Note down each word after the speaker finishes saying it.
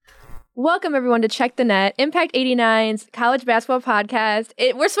Welcome, everyone, to Check the Net, Impact 89's college basketball podcast.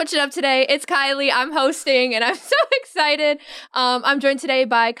 We're switching up today. It's Kylee. I'm hosting, and I'm so excited. I'm joined today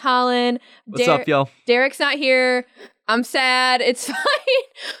by Colin. What's up, y'all? Derek's not here. I'm sad. It's fine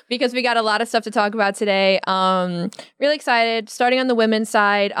because we got a lot of stuff to talk about today. Really excited. Starting on the women's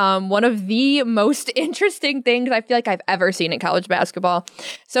side, one of the most interesting things I feel like I've ever seen in college basketball.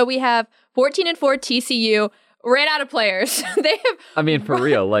 So we have 14-4 TCU. Ran out of players. For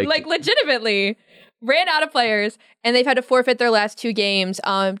real, like legitimately ran out of players, and they've had to forfeit their last two games.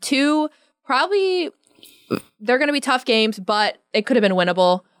 They're going to be tough games, but it could have been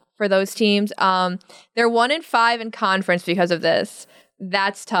winnable for those teams. They're 1-5 in conference because of this.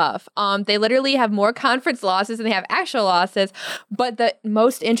 That's tough. They literally have more conference losses than they have actual losses. But the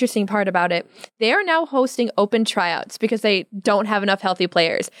most interesting part about it, they are now hosting open tryouts because they don't have enough healthy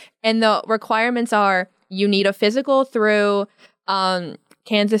players, and the requirements are. You need a physical through through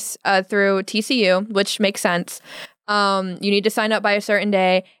TCU, which makes sense. You need to sign up by a certain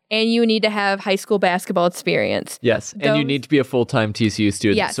day, and you need to have high school basketball experience. Yes, and you need to be a full-time TCU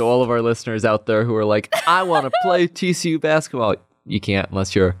student. Yes. So all of our listeners out there who are like, I want to play TCU basketball, you can't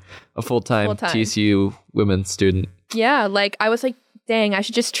unless you're a full-time TCU women's student. Yeah, I was like, dang, I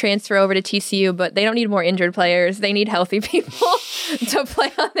should just transfer over to TCU, but they don't need more injured players. They need healthy people to play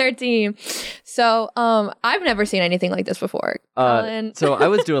on their team. So I've never seen anything like this before. Colin. So I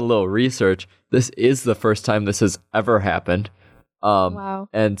was doing a little research. This is the first time this has ever happened. Wow.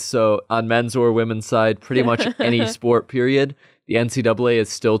 And so on men's or women's side, pretty much any sport period, the NCAA is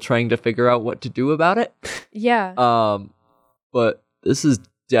still trying to figure out what to do about it. Yeah. But this is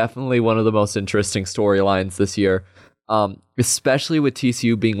definitely one of the most interesting storylines this year. Especially with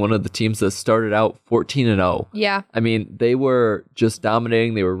TCU being one of the teams that started out 14-0. Yeah. I mean, they were just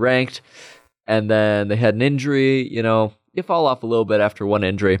dominating. They were ranked. And then they had an injury. You know, you fall off a little bit after one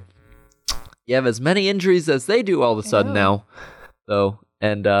injury. You have as many injuries as they do all of a sudden now, though.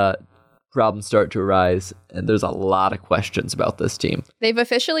 And problems start to arise. And there's a lot of questions about this team. They've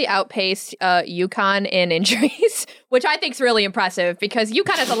officially outpaced UConn in injuries, which I think is really impressive because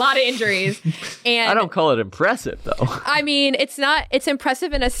UConn has a lot of injuries. And I don't call it impressive, though. I mean, it's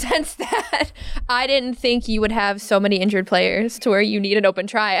impressive in a sense that I didn't think you would have so many injured players to where you need an open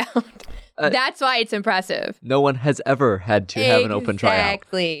tryout. That's why it's impressive. No one has ever had to have an open tryout.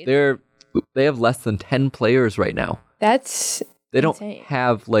 Exactly. They have less than 10 players right now. They don't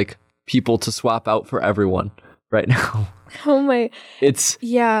have people to swap out for everyone right now. Oh my. It's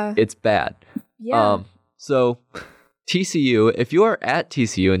bad. Yeah. So TCU, if you are at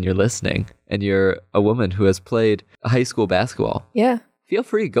TCU and you're listening and you're a woman who has played high school basketball, feel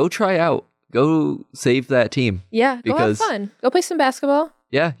free, go try out. Go save that team. Yeah, go have fun. Go play some basketball.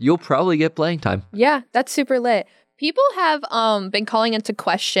 Yeah, you'll probably get playing time. Yeah, that's super lit. People have been calling into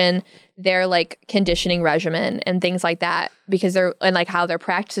question their conditioning regimen and things like that because how their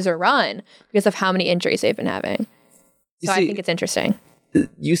practices are run because of how many injuries they've been having. So I think it's interesting.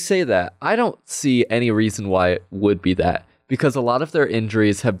 You say that. I don't see any reason why it would be that because a lot of their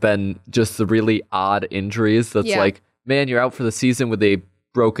injuries have been just the really odd injuries. That's man, you're out for the season with a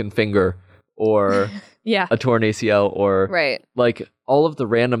broken finger or a torn ACL or all of the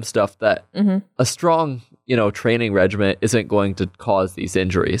random stuff that a strong training regimen isn't going to cause these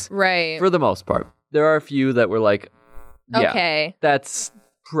injuries. Right. For the most part. There are a few that were okay, that's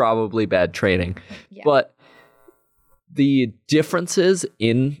probably bad training. Yeah. But the differences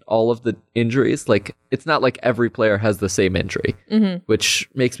in all of the injuries, it's not like every player has the same injury, which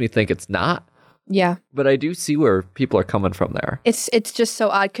makes me think it's not. Yeah. But I do see where people are coming from there. It's just so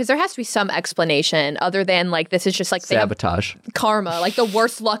odd because there has to be some explanation other than this is just sabotage. Karma, the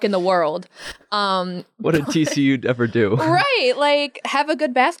worst luck in the world. What did TCU ever do? Right. Have a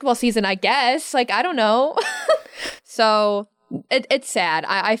good basketball season, I guess. I don't know. So it's sad.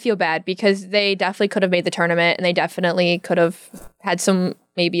 I feel bad because they definitely could have made the tournament and they definitely could have had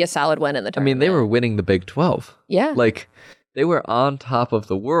maybe a solid win in the tournament. I mean, they were winning the Big 12. Yeah. They were on top of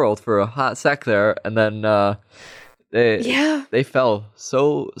the world for a hot sec there, and then they fell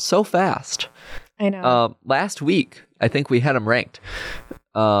so fast. I know. Last week, I think we had them ranked.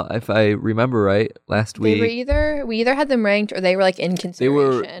 If I remember right, last week we either had them ranked or they were in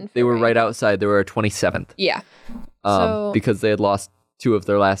consideration. They were right outside. They were 27th. Yeah. Because they had lost 2 of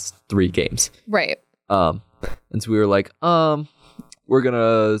their last 3 games. Right. And so we were we're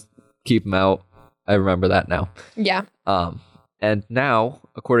gonna keep them out. I remember that now. Yeah. And now,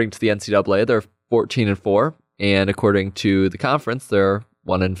 according to the NCAA, they're 14-4, and according to the conference, they're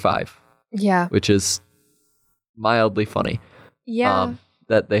 1-5. Yeah. Which is mildly funny. Yeah.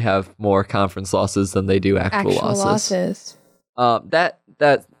 That they have more conference losses than they do actual losses. That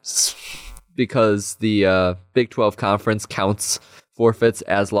because the Big 12 conference counts forfeits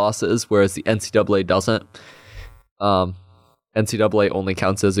as losses, whereas the NCAA doesn't. NCAA only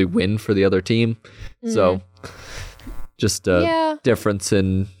counts as a win for the other team. So just a difference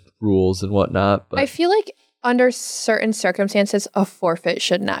in rules and whatnot. But I feel like under certain circumstances, a forfeit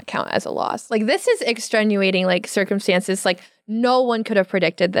should not count as a loss. Like, this is extenuating, like, circumstances. Like, no one could have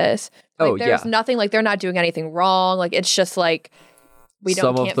predicted this. Like, there's nothing, like, they're not doing anything wrong. Like, it's just like, we can't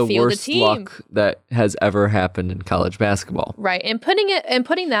feel the team. Some of the worst luck that has ever happened in college basketball. Right. And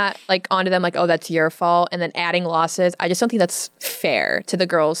putting that, like, onto them, like, oh, that's your fault, and then adding losses, I just don't think that's fair to the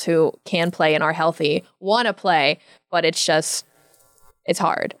girls who can play and are healthy, want to play, but it's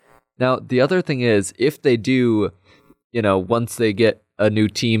hard. Now, the other thing is, if they do, once they get a new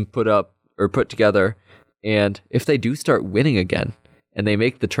team put together, and if they do start winning again and they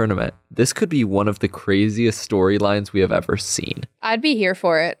make the tournament, this could be one of the craziest storylines we have ever seen. I'd be here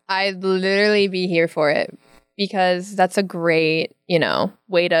for it. I'd literally be here for it because that's a great,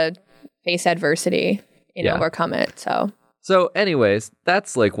 way to face adversity, overcome it. So anyways,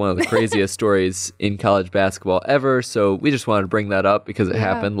 that's like one of the craziest stories in college basketball ever. So we just wanted to bring that up because it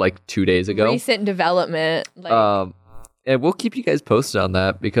happened like 2 days ago. Recent development. And we'll keep you guys posted on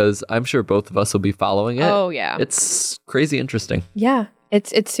that because I'm sure both of us will be following it. Oh, yeah. It's crazy interesting. Yeah.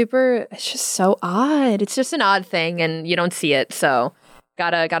 It's just so odd. It's just an odd thing and you don't see it. So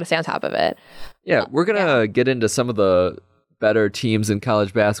gotta stay on top of it. Yeah. We're going to get into some of the better teams in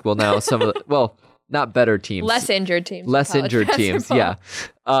college basketball now. Not better teams. Less injured teams. Yeah.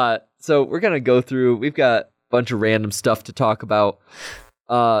 So we're going to go through. We've got a bunch of random stuff to talk about.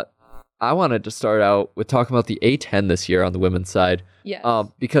 I wanted to start out with talking about the A10 this year on the women's side. Yes.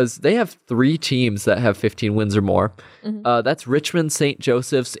 Because they have 3 teams that have 15 wins or more. Mm-hmm. That's Richmond, St.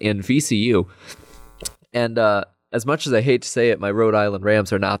 Joseph's, and VCU. And as much as I hate to say it, my Rhode Island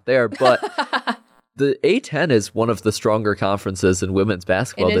Rams are not there, but... The A10 is one of the stronger conferences in women's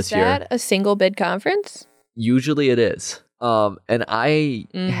basketball this year. Is that a single bid conference? Usually it is. And I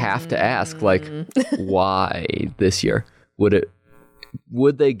have to ask, like, why this year?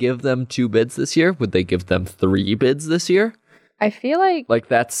 Would they give them 2 bids this year? Would they give them 3 bids this year? I feel like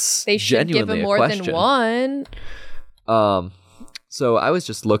that's they should give them more than one. So I was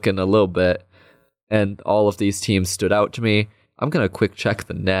just looking a little bit, and all of these teams stood out to me. I'm gonna quick check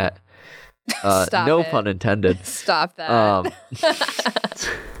the net. No pun intended. Stop that.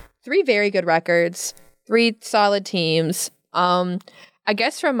 3 very good records, 3 solid teams. I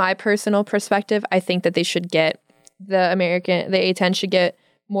guess from my personal perspective, I think that they should get the A10 should get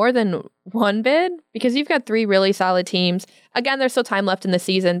more than 1 bid because you've got 3 really solid teams. Again, there's still time left in the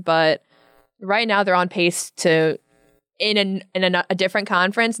season, but right now they're on pace to, in a different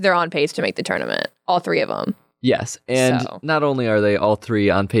conference, they're on pace to make the tournament. All 3 of them. Yes, and not only are they all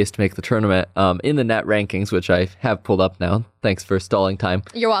 3 on pace to make the tournament, in the net rankings, which I have pulled up now. Thanks for stalling time.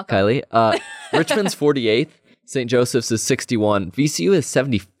 You're welcome. Kylie. Richmond's 48th, St. Joseph's is 61, VCU is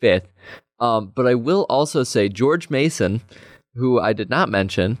 75th. But I will also say George Mason, who I did not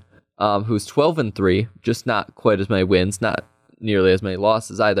mention, who's 12-3, just not quite as many wins, not nearly as many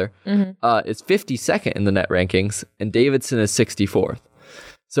losses either, is 52nd in the net rankings, and Davidson is 64th.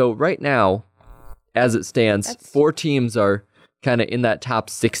 So right now, as it stands, 4 teams are kind of in that top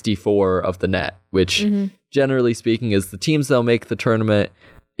 64 of the net, which generally speaking is the teams that'll make the tournament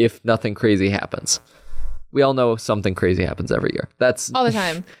if nothing crazy happens. We all know something crazy happens every year. That's all the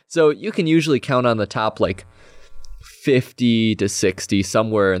time. So you can usually count on the top like 50 to 60,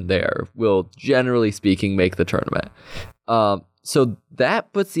 somewhere in there, will generally speaking make the tournament. So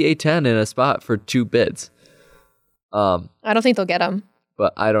that puts the A10 in a spot for 2 bids. I don't think they'll get them.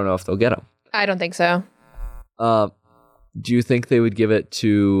 But I don't know if they'll get them. I don't think so. Do you think they would give it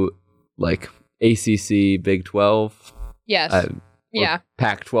to like ACC, Big 12? Yes. Yeah.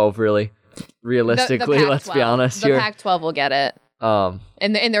 Pac-12, really? Realistically, the let's be honest here. The Pac-12 will get it.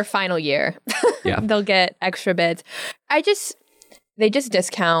 In their final year. Yeah. They'll get extra bids. They just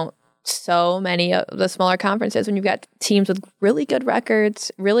discount so many of the smaller conferences when you've got teams with really good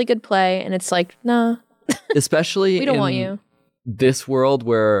records, really good play, and it's like, no. Especially we don't want you. This world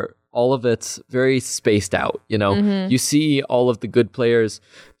where all of it's very spaced out, You see all of the good players,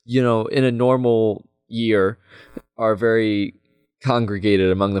 in a normal year are very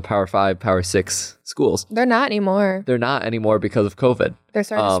congregated among the Power 5, Power 6 schools. They're not anymore. They're not anymore because of COVID. They're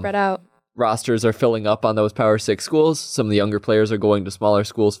starting to spread out. Rosters are filling up on those Power 6 schools. Some of the younger players are going to smaller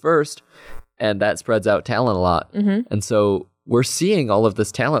schools first, and that spreads out talent a lot. And so we're seeing all of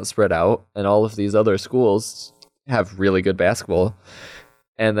this talent spread out, and all of these other schools have really good basketball.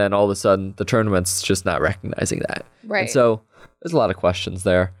 And then all of a sudden, the tournament's just not recognizing that. Right. And so there's a lot of questions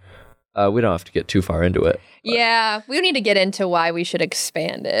there. We don't have to get too far into it. But. Yeah, we don't need to get into why we should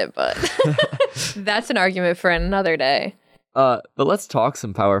expand it, but that's an argument for another day. But let's talk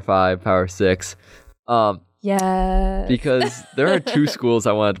some Power 5, Power 6. Yes. Because there are two schools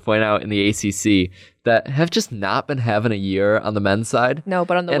I wanted to point out in the ACC that have just not been having a year on the men's side. No,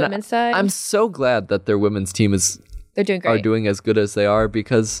 but on the women's side? I'm so glad that their women's team they're doing great. Are doing as good as they are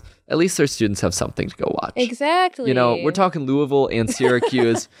because at least their students have something to go watch. Exactly. You know, we're talking Louisville and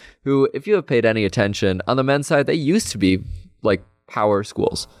Syracuse, who, if you have paid any attention, on the men's side, they used to be like power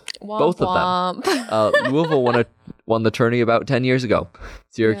schools. Womp Both womp. of them. Louisville won the tourney about 10 years ago.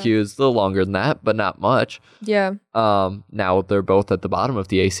 Syracuse, a little longer than that, but not much. Yeah. Now they're both at the bottom of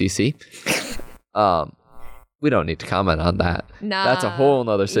the ACC. We don't need to comment on that. Nah. That's a whole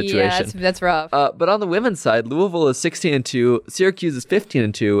nother situation. Yeah, that's rough. But on the women's side, Louisville is 16-2, Syracuse is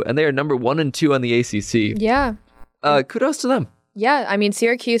 15-2, and they are number 1 and 2 on the ACC. Yeah. Kudos to them. Yeah, I mean,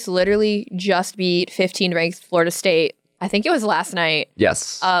 Syracuse literally just beat 15th-ranked Florida State. I think it was last night.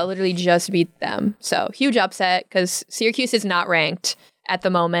 Yes. Literally just beat them. So huge upset because Syracuse is not ranked at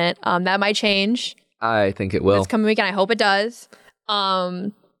the moment. That might change. I think it will. This coming weekend, I hope it does.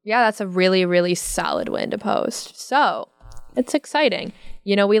 Yeah, that's a really, really solid win to post. So it's exciting.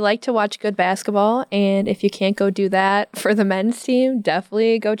 You know, we like to watch good basketball, and if you can't go do that for the men's team,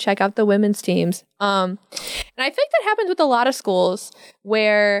 definitely go check out the women's teams. And I think that happens with a lot of schools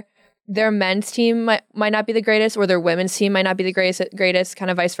where their men's team might not be the greatest, or their women's team might not be the greatest, kind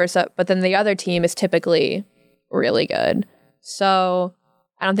of vice versa. But then the other team is typically really good. So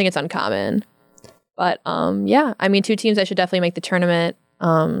I don't think it's uncommon. But yeah, I mean, two teams that should definitely make the tournament.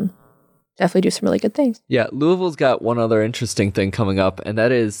 Definitely do some really good things. Yeah, Louisville's got one other interesting thing coming up, and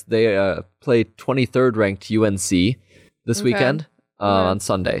that is they play 23rd ranked UNC this weekend on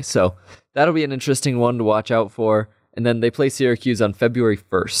Sunday. So that'll be an interesting one to watch out for. And then they play Syracuse on February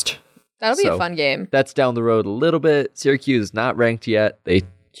 1st. That'll be a fun game. That's down the road a little bit. Syracuse is not ranked yet. They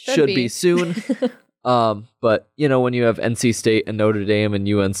should be soon. But, you know, when you have NC State and Notre Dame and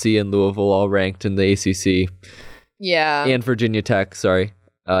UNC and Louisville all ranked in the ACC. Yeah. And Virginia Tech,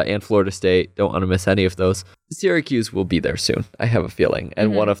 and Florida State. Don't want to miss any of those. Syracuse will be there soon, I have a feeling.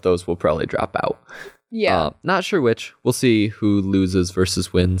 And one of those will probably drop out. Yeah. Not sure which. We'll see who loses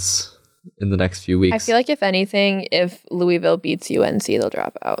versus wins in the next few weeks. I feel like if anything, if Louisville beats UNC, they'll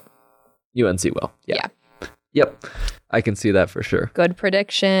drop out. UNC will. Yeah. Yep. I can see that for sure. Good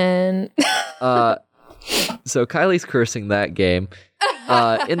prediction. So Kylie's cursing that game.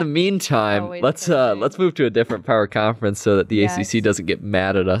 In the meantime, let's move to a different power conference so that the ACC doesn't get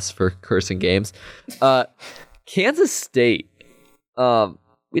mad at us for cursing games. Kansas State.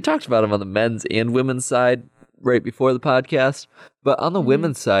 We talked about them on the men's and women's side right before the podcast, but on the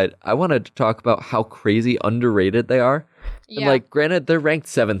women's side, I wanted to talk about how crazy underrated they are. And like, granted, they're ranked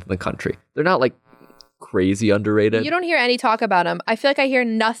 7th in the country. They're not like crazy underrated. You don't hear any talk about them. I feel like I hear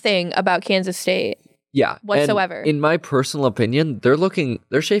nothing about Kansas State. Yeah. Whatsoever. And in my personal opinion,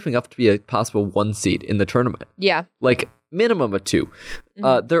 they're shaping up to be a possible 1 seed in the tournament. Yeah. Like minimum of 2.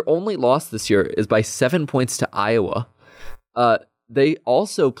 Their only loss this year is by 7 points to Iowa. They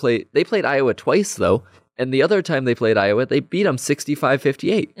played Iowa twice though. And the other time they played Iowa, they beat them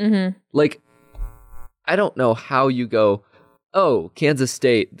 65-58. Like, I don't know how you go, oh, Kansas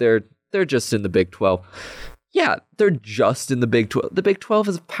State, they're just in the Big 12. Yeah, they're just in the Big 12. The Big 12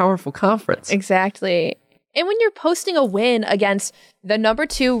 is a powerful conference. Exactly. And when you're posting a win against the number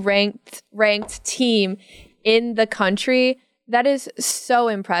 2 ranked team in the country, that is so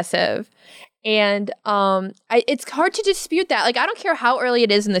impressive. And it's hard to dispute that. Like, I don't care how early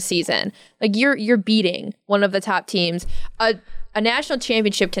it is in the season. Like, you're beating one of the top teams, a national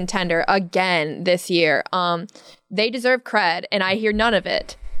championship contender again this year. They deserve cred, and I hear none of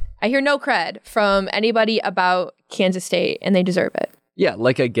it. I hear no cred from anybody about Kansas State, and they deserve it. Yeah,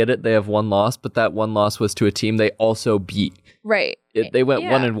 like I get it. They have 1 loss, but that 1 loss was to a team they also beat. Right. They went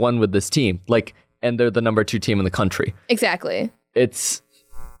 1-1 with this team. Like, and they're the number 2 team in the country. Exactly. It's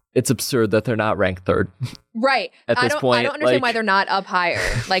absurd that they're not ranked 3rd. Right. At this point, I don't understand why they're not up higher,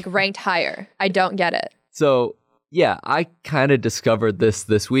 like ranked higher. I don't get it. So, yeah, I kind of discovered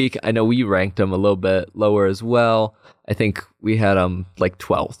this week. I know we ranked them a little bit lower as well. I think we had them like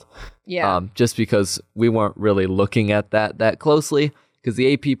 12th. Yeah. Just because we weren't really looking at that closely, because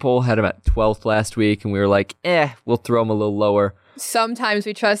the AP poll had them at 12th last week, and we were like, we'll throw them a little lower. Sometimes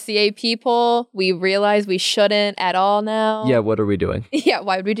we trust the AP poll. We realize we shouldn't at all now. Yeah, what are we doing? Yeah,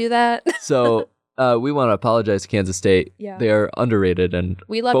 why would we do that? So we want to apologize to Kansas State. Yeah. They are underrated, and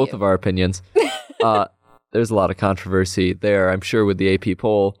we love both you. of our opinions. there's a lot of controversy there, I'm sure, with the AP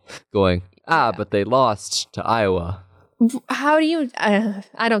poll going, but they lost to Iowa. How do you... I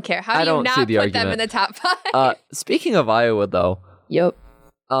don't care. How do you not put them in the top 5? Speaking of Iowa, though. Yep.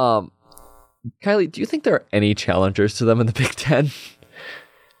 Kylie, do you think there are any challengers to them in the Big Ten?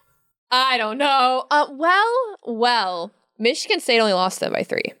 I don't know. Well, Michigan State only lost them by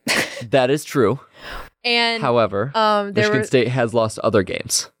 3. That is true. And however, Michigan State has lost other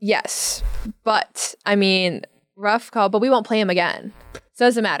games. Yes, but I mean, rough call. But we won't play them again, so it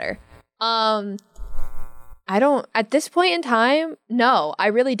doesn't matter. I don't. At this point in time, no, I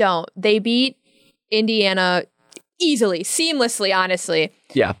really don't. They beat Indiana easily, seamlessly. Honestly,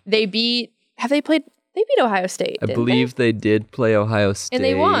 yeah. They beat. Have they played? They beat Ohio State. I believe they did play Ohio State, and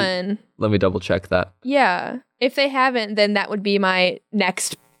they won. Let me double check that. Yeah, if they haven't, then that would be my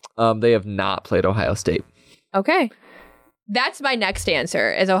next. They have not played Ohio State. Okay. That's my next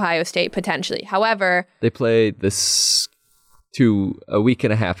answer, is Ohio State, potentially. However... They play this a week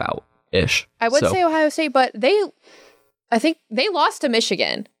and a half out-ish. I would say Ohio State, but I think they lost to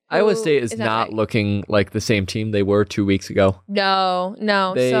Michigan. Iowa State is not looking like the same team they were 2 weeks ago. No.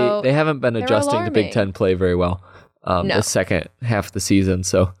 They haven't been adjusting to Big Ten play very well the second half of the season.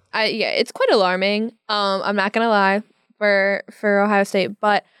 So it's quite alarming. I'm not going to lie for Ohio State,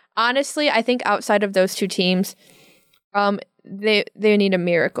 but... Honestly, I think outside of those two teams, they need a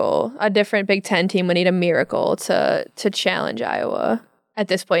miracle. A different Big Ten team would need a miracle to challenge Iowa at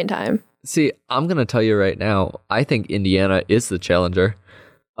this point in time. See, I'm going to tell you right now, I think Indiana is the challenger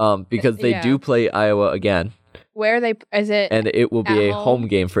because they do play Iowa again. Where is it? And it will be a home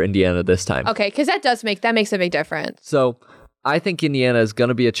game for Indiana this time. Okay, because that makes a big difference. So I think Indiana is going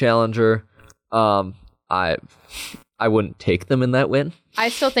to be a challenger. I wouldn't take them in that win. I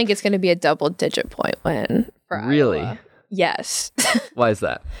still think it's going to be a double-digit point win for Iowa. Really? Yes. Why is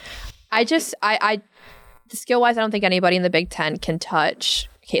that? Skill-wise, I don't think anybody in the Big Ten can touch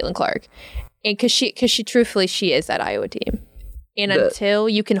Caitlin Clark, and because she truthfully, she is that Iowa team. And until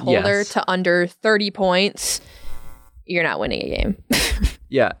you can hold her to under 30 points, you're not winning a game.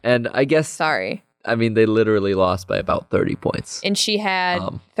 Yeah, and I guess... Sorry. I mean, they literally lost by about 30 points. And she had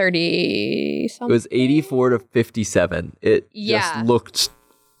 30-something. It was 84-57. It just looked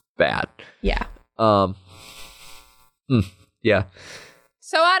bad. Yeah. Yeah.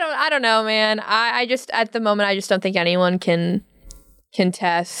 So I don't know, man. I just, at the moment, I just don't think anyone can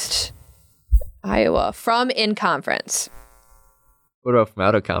contest Iowa from in conference. What about from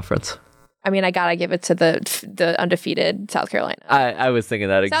out of conference? I mean, I gotta give it to the undefeated South Carolina. I was thinking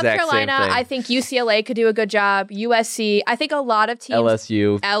that exact same thing. South Carolina, I think UCLA could do a good job. USC, I think a lot of teams.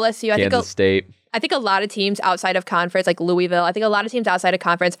 LSU, Kansas State. I think a lot of teams outside of conference, like Louisville, I think a lot of teams outside of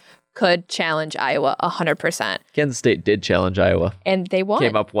conference could challenge Iowa 100%. Kansas State did challenge Iowa. And they won.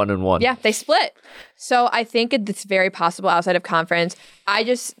 Came up 1-1. Yeah, they split. So I think it's very possible outside of conference.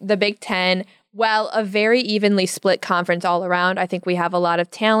 The Big Ten... Well, a very evenly split conference all around. I think we have a lot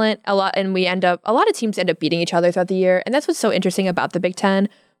of talent, a lot of teams end up beating each other throughout the year. And that's what's so interesting about the Big Ten,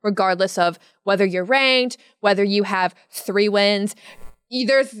 regardless of whether you're ranked, whether you have 3 wins.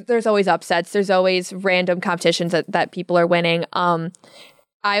 There's always upsets. There's always random competitions that people are winning.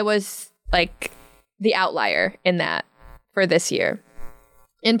 I was like the outlier in that for this year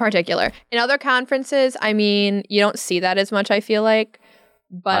in particular. In other conferences, I mean, you don't see that as much, I feel like.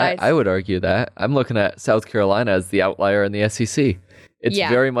 But I would argue that. I'm looking at South Carolina as the outlier in the SEC. It's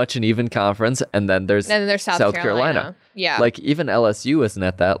very much an even conference, and then there's South Carolina. Yeah. Like, even LSU isn't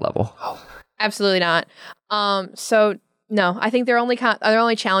at that level. Absolutely not. So, no, I think their only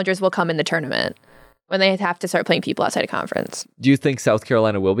challengers will come in the tournament when they have to start playing people outside of conference. Do you think South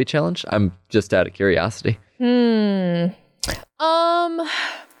Carolina will be challenged? I'm just out of curiosity. I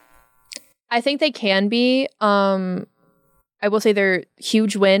think they can be. I will say their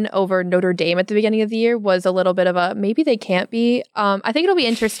huge win over Notre Dame at the beginning of the year was a little bit of a maybe they can't be. I think it'll be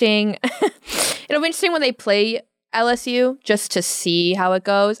interesting. It'll be interesting when they play LSU just to see how it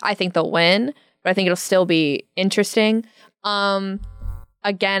goes. I think they'll win, but I think it'll still be interesting.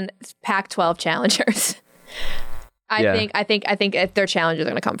 Again, Pac-12 challengers. I think if their challengers are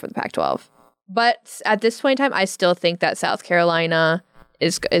going to come from the Pac-12. But at this point in time, I still think that South Carolina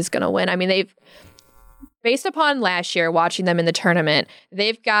is going to win. I mean, based upon last year, watching them in the tournament,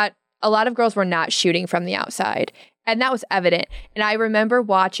 they've got a lot of girls were not shooting from the outside. And that was evident. And I remember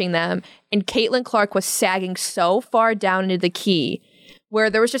watching them, and Caitlin Clark was sagging so far down into the key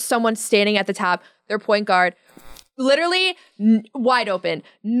where there was just someone standing at the top, their point guard, literally wide open.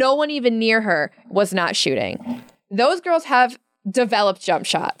 No one even near her was not shooting. Those girls have developed jump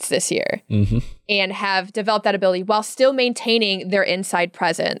shots this year and have developed that ability while still maintaining their inside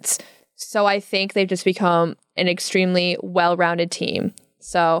presence. So I think they've just become an extremely well-rounded team.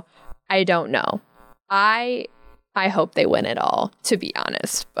 So I don't know. I hope they win it all, to be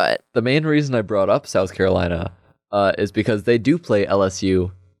honest. But the main reason I brought up South Carolina is because they do play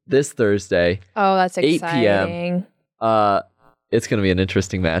LSU this Thursday. Oh, that's exciting. 8 p.m. It's going to be an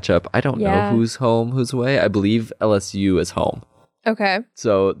interesting matchup. I don't know who's home, who's away. I believe LSU is home. Okay.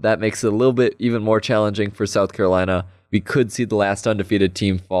 So that makes it a little bit even more challenging for South Carolina. We could see the last undefeated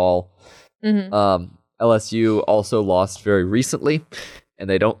team fall. LSU also lost very recently, and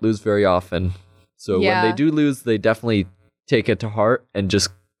they don't lose very often. So when they do lose, they definitely take it to heart and just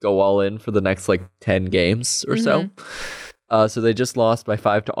go all in for the next 10 games or so. So they just lost by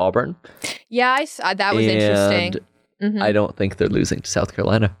 5 to Auburn. Yeah, I saw that was interesting. I don't think they're losing to South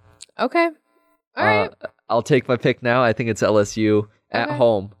Carolina. Okay. All right. I'll take my pick now. I think it's LSU at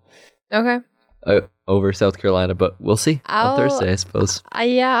home. Okay. Over South Carolina, but we'll see on Thursday, I suppose.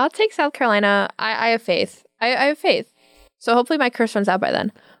 I'll take South Carolina. I have faith. I have faith. So hopefully my curse runs out by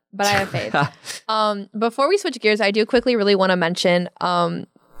then. But I have faith. Before we switch gears, I do quickly really want to mention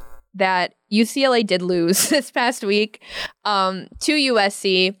that UCLA did lose this past week to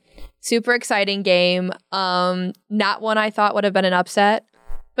USC. Super exciting game. Not one I thought would have been an upset,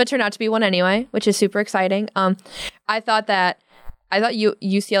 but turned out to be one anyway, which is super exciting. I thought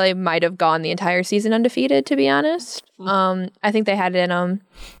UCLA might have gone the entire season undefeated, to be honest. I think they had it in them.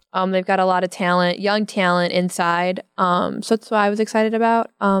 They've got a lot of talent, young talent inside. So that's what I was excited about.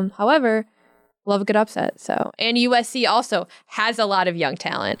 However, love a good upset. So, and USC also has a lot of young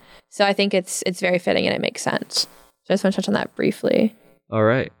talent. So I think it's very fitting and it makes sense. So I just want to touch on that briefly. All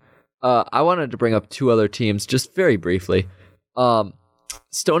right. I wanted to bring up two other teams just very briefly.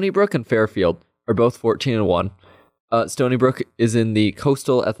 Stony Brook and Fairfield are both 14-1. Stony Brook is in the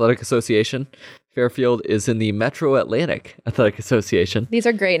Coastal Athletic Association. Fairfield is in the Metro Atlantic Athletic Association. These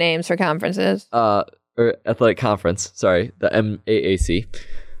are great names for conferences. Or Athletic Conference, sorry, the MAAC.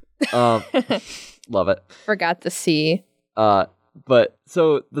 Love it. Forgot the C. But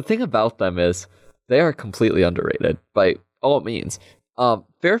so the thing about them is they are completely underrated by all means.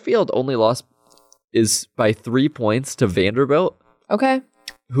 Fairfield only lost is by 3 points to Vanderbilt. Okay.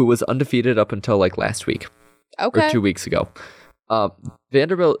 Who was undefeated up until last week. Okay. Or 2 weeks ago.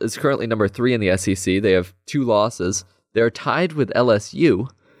 Vanderbilt is currently number 3 in the SEC. They have 2 losses. They're tied with LSU.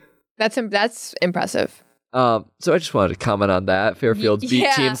 That's impressive. So I just wanted to comment on that. Fairfield beat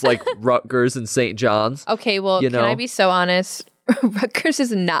teams like Rutgers and St. John's. Okay, well, can I be so honest? Rutgers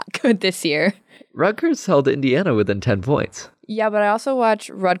is not good this year. Rutgers held Indiana within 10 points. Yeah, but I also watched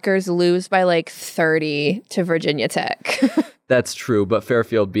Rutgers lose by 30 to Virginia Tech. That's true, but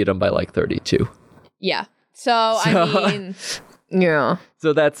Fairfield beat them by 32. Yeah. So I mean, yeah.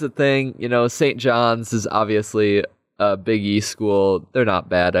 So that's the thing. St. John's is obviously a Big East school. They're not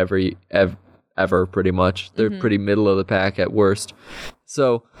bad ever pretty much. They're pretty middle of the pack at worst.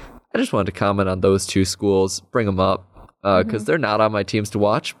 So I just wanted to comment on those two schools, bring them up, because they're not on my teams to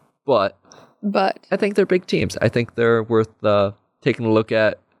watch, but I think they're big teams. I think they're worth taking a look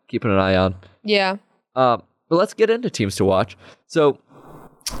at, keeping an eye on. Yeah. But let's get into teams to watch. So,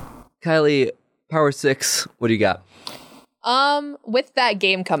 Kylie, Power 6, what do you got? With that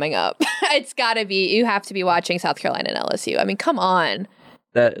game coming up, you have to be watching South Carolina and LSU. I mean, come on.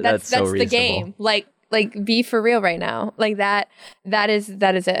 That's so the game. Be for real right now. That is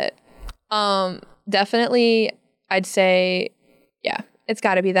it. Definitely I'd say, yeah, it's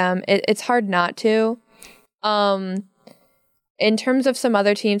gotta be them. It's hard not to. In terms of some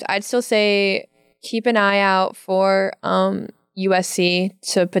other teams, I'd still say keep an eye out for USC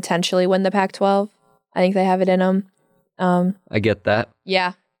to potentially win the Pac-12. I think they have it in them. I get that.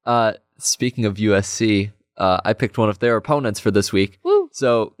 Yeah. Speaking of USC, I picked one of their opponents for this week. Woo.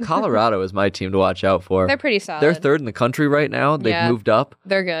 So Colorado is my team to watch out for. They're pretty solid. They're third in the country right now. They've moved up.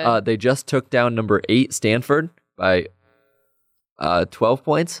 They're good. They just took down number 8 Stanford by 12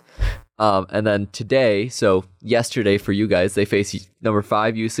 points. And then today, so yesterday for you guys, they face number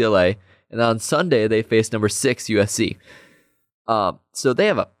 5 UCLA. And on Sunday, they face number 6 USC. So they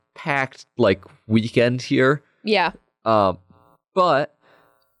have a packed weekend here. Yeah. But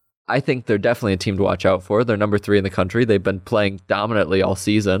I think they're definitely a team to watch out for. They're number 3 in the country. They've been playing dominantly all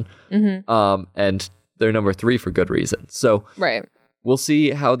season. And they're number 3 for good reason. So right. We'll see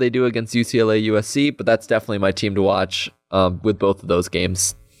how they do against UCLA, USC, but that's definitely my team to watch with both of those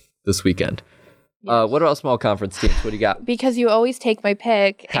games this weekend. Yes. What about small conference teams? What do you got? Because you always take my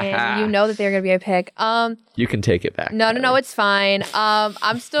pick, and you know that they're going to be a pick. You can take it back. No, it's fine.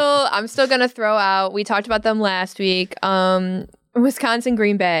 I'm still going to throw out. We talked about them last week. Wisconsin,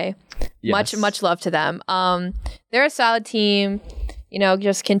 Green Bay. Yes. Much love to them. They're a solid team.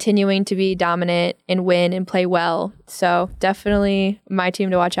 just continuing to be dominant and win and play well. So definitely my team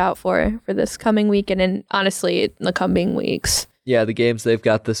to watch out for this coming week and honestly in the coming weeks. Yeah, the games they've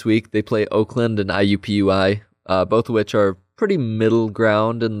got this week, they play Oakland and IUPUI, both of which are pretty middle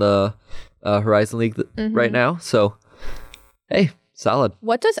ground in the Horizon League right now. So, hey, solid.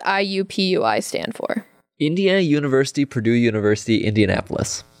 What does IUPUI stand for? Indiana University, Purdue University,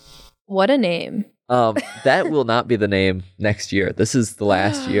 Indianapolis. What a name. That will not be the name next year. This is the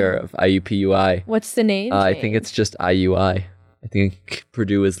last year of IUPUI. What's the name? I think it's just IUI. I think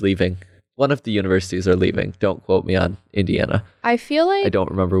Purdue is leaving. One of the universities are leaving. Don't quote me on Indiana. I feel like... I don't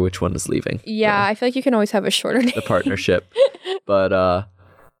remember which one is leaving. Yeah, I feel like you can always have a shorter name. The partnership. But,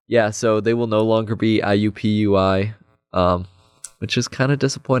 yeah, so they will no longer be IUPUI, which is kind of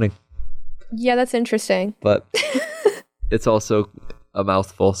disappointing. Yeah, that's interesting. But it's also a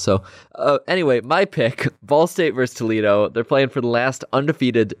mouthful. So, anyway, my pick, Ball State versus Toledo. They're playing for the last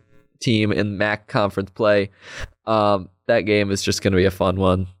undefeated team in MAC conference play. That game is just going to be a fun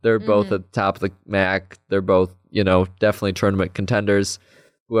one. They're both at the top of the MAC. They're both, definitely tournament contenders.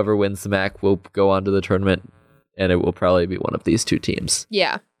 Whoever wins the MAC will go on to the tournament, and it will probably be one of these two teams.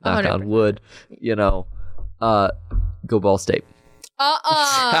 Yeah. 100%. Knock on wood. Go Ball State.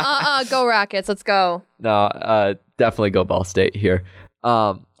 Go Rockets. Let's go. No, definitely go Ball State here.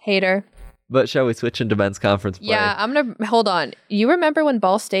 Hater. But shall we switch into men's conference play? Yeah, I'm going to... Hold on. You remember when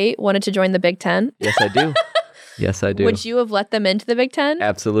Ball State wanted to join the Big Ten? Yes, I do. Yes, I do. Would you have let them into the Big Ten?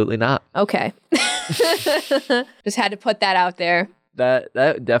 Absolutely not. Okay. Just had to put that out there. That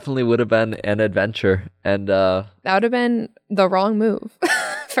definitely would have been an adventure. And that would have been the wrong move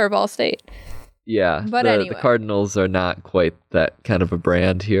for Ball State. Yeah. But anyway. The Cardinals are not quite that kind of a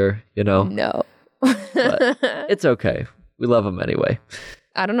brand here, No. But it's okay. We love them anyway.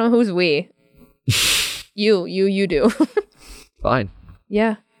 I don't know who's we. You do. Fine.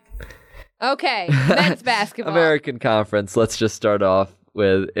 Yeah. Okay, men's basketball. American Conference. Let's just start off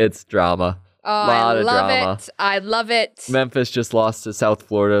with its drama. Oh, I love it. Memphis just lost to South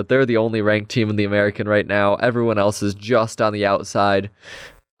Florida. They're the only ranked team in the American right now. Everyone else is just on the outside.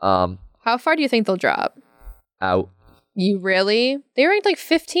 How far do you think they'll drop? Out. You really? They ranked like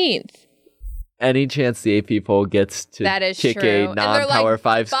 15th. Any chance the AP poll gets to kick true. A non-Power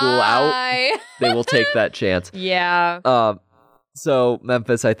 5 school out, they will take that chance. Yeah. So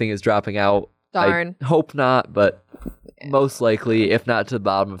Memphis, I think, is dropping out. Darn. I hope not, but most likely, if not to the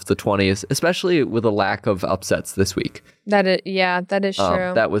bottom of the 20s, especially with a lack of upsets this week. That is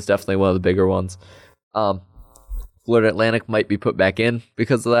true. That was definitely one of the bigger ones. Florida Atlantic might be put back in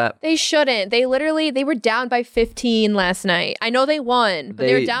because of that. They shouldn't. They were down by 15 last night. I know they won, but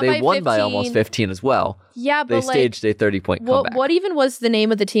they were down by 15. They won by almost 15 as well. Yeah, but they staged a 30-point comeback. What even was the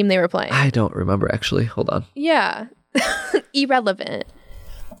name of the team they were playing? I don't remember, actually. Hold on. Yeah. Irrelevant.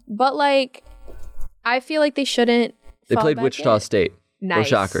 But I feel like they shouldn't. They played Wichita State. Nice. Or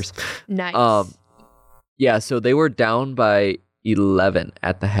Shockers. Nice. Yeah, so they were down by 11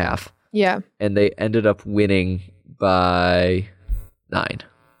 at the half. Yeah. And they ended up winning by 9.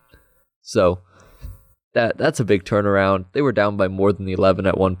 So that's a big turnaround. They were down by more than 11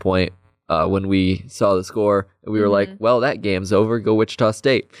 at one point when we saw the score. And we were like, well, that game's over. Go Wichita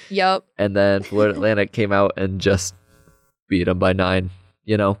State. Yep. And then Florida Atlantic came out and just beat them by 9,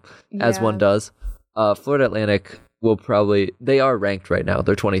 as one does. Florida Atlantic they are ranked right now.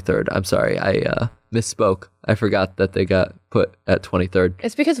 They're 23rd. I'm sorry. I misspoke. I forgot that they got put at 23rd.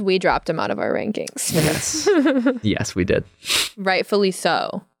 It's because we dropped them out of our rankings. Yes. Yes, we did. Rightfully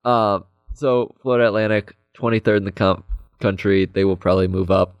so. So Florida Atlantic, 23rd in the country. They will probably move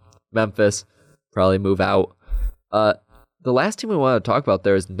up. Memphis, probably move out. The last team we want to talk about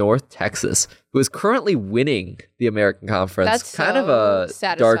there is North Texas, who is currently winning the American Conference. That's kind of a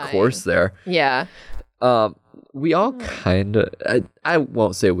satisfying. Dark horse there. Yeah. We all kind of, I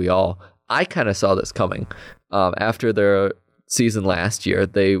won't say we all, I kind of saw this coming. After their season last year,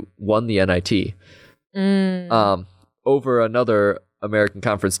 they won the NIT over another American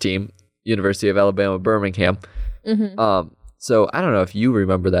Conference team, University of Alabama, Birmingham. So I don't know if you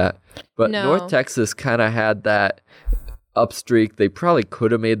remember that, but No. North Texas kind of had that up streak. They probably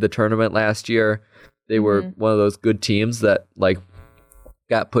could have made the tournament last year. They were one of those good teams that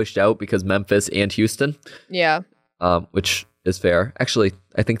got pushed out because Memphis and Houston. Yeah. Which is fair. Actually,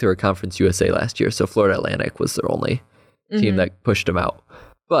 I think they were Conference USA last year, so Florida Atlantic was their only team that pushed them out.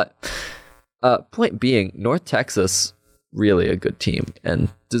 But point being, North Texas, really a good team and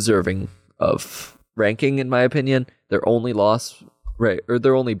deserving of ranking, in my opinion. Their only loss,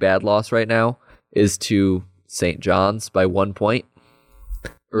 their only bad loss right now is to St. John's by 1 point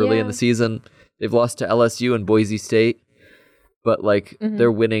early in the season. They've lost to LSU and Boise State. but like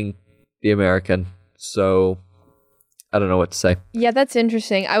they're winning the American. So I don't know what to say. Yeah, that's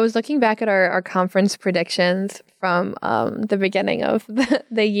interesting. I was looking back at our conference predictions from the beginning of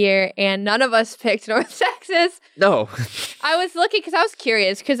the year, and none of us picked North Texas. No. I was looking because I was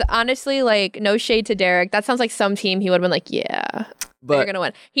curious, because honestly, like, no shade to Derek. That sounds like some team he would have been like, yeah, they're going to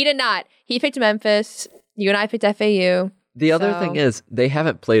win. He did not. He picked Memphis. You and I picked FAU. The other thing is they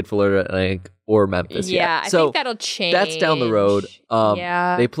haven't played Florida Atlantic or Memphis yet. Yeah, I think that'll change. That's down the road.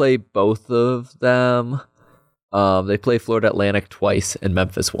 They play both of them. They play Florida Atlantic twice and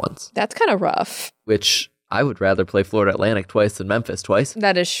Memphis once. That's kind of rough. Which I would rather play Florida Atlantic twice than Memphis twice.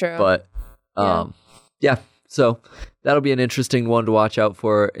 That is true. But yeah. So that'll be an interesting one to watch out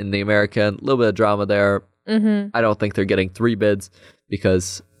for in the American. A little bit of drama there. I don't think they're getting 3 bids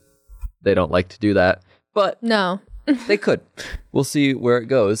because they don't like to do that. But no, they could. We'll see where it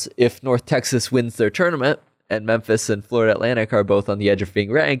goes. If North Texas wins their tournament, and Memphis and Florida Atlantic are both on the edge of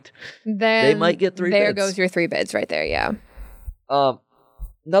being ranked, then they might get 3 bids. There goes your 3 bids right there, yeah.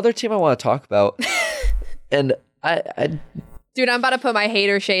 Another team I want to talk about, and I Dude, I'm about to put my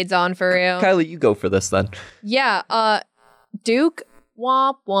hater shades on for real. Kylie, you go for this then. Yeah, Duke,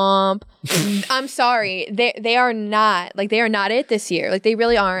 womp womp. I'm sorry. They are not it this year. Like, they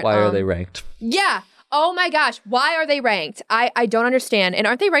really aren't. Why are they ranked? Yeah. Oh my gosh. Why are they ranked? I don't understand. And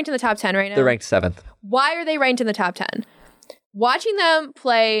aren't they ranked in the top 10 right now? They're ranked 7th. Why are they ranked in the top 10? Watching them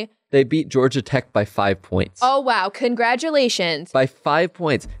play. They beat Georgia Tech by 5 points. Oh, wow. Congratulations. By 5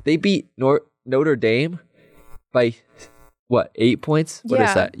 points. They beat Notre Dame by, what, 8 points? What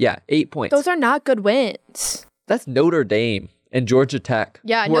is that? Yeah, 8 points. Those are not good wins. That's Notre Dame and Georgia Tech.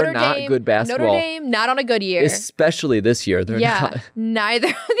 Yeah, who are not good basketball. Notre Dame, not on a good year. Especially this year. They're not. Neither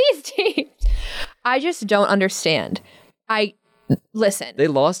of these teams. I just don't understand. Listen. They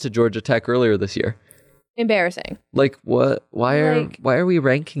lost to Georgia Tech earlier this year. Embarrassing. Like, what? Why are we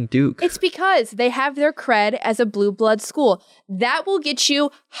ranking Duke? It's because they have their cred as a blue blood school. That will get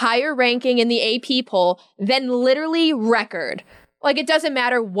you higher ranking in the AP poll than literally record. Like, it doesn't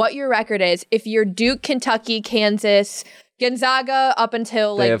matter what your record is. If you're Duke, Kentucky, Kansas, Gonzaga up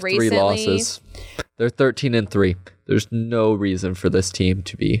until they like have recently. 3 losses. They're 13-3. There's no reason for this team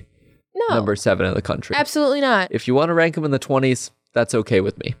to be number 7 in the country. Absolutely not. If you want to rank them in the 20s, that's okay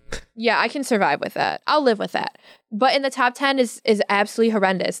with me. Yeah, I can survive with that. I'll live with that. But in the top 10 is absolutely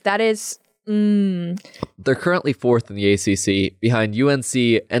horrendous. That is... They're currently 4th in the ACC, behind UNC,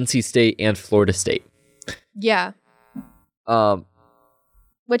 NC State, and Florida State. Yeah.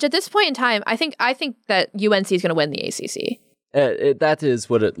 Which at this point in time, I think that UNC is going to win the ACC. That is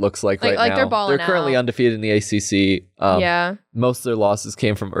what it looks like right now. They're balling They're currently undefeated in the ACC. Yeah. Most of their losses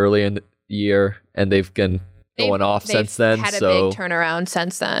came from early in the year, and they've been going off since then. Had a big turnaround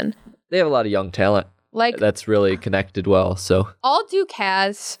since then. They have a lot of young talent. Like, that's really connected well. So all Duke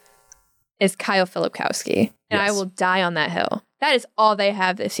has is Kyle Filipkowski, and yes. I will die on that hill. That is all they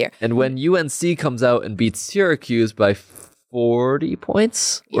have this year. And when UNC comes out and beats Syracuse by 40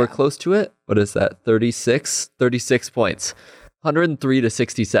 points or close to it, what is that? 36 points.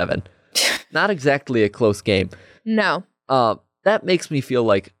 103-67. Not exactly a close game. No. That makes me feel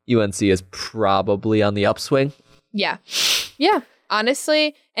like UNC is probably on the upswing. Yeah. Yeah.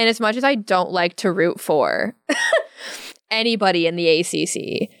 Honestly, and as much as I don't like to root for anybody in the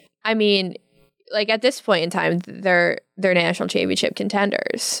ACC, I mean, like, at this point in time, they're national championship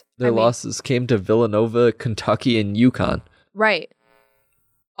contenders. Their losses came to Villanova, Kentucky, and UConn. Right.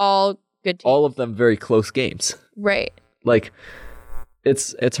 All good teams. All of them very close games. Right. Like,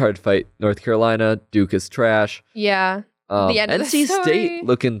 it's hard to fight. North Carolina, Duke is trash. Yeah. The end of NC the State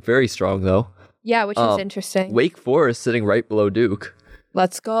looking very strong, though. Yeah, which is interesting. Wake Forest sitting right below Duke.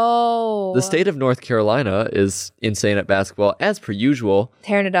 Let's go. The state of North Carolina is insane at basketball, as per usual.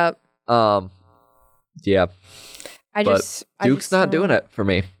 Tearing it up. Yeah. Duke's not doing it for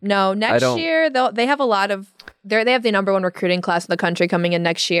me. No, next year they have a lot of they have the number 1 recruiting class in the country coming in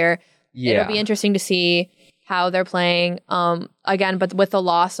next year. Yeah. It'll be interesting to see how they're playing. Again, but with the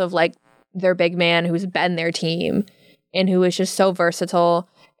loss of like their big man who's been their team and who is just so versatile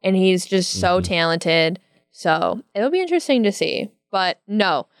and he's just so talented. So it'll be interesting to see. But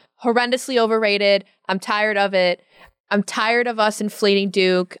no, horrendously overrated. I'm tired of it. I'm tired of us inflating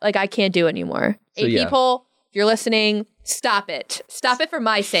Duke. Like, I can't do it anymore. So, people, if you're listening, stop it. Stop it for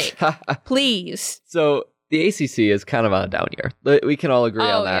my sake. Please. So the ACC is kind of on a down year. We can all agree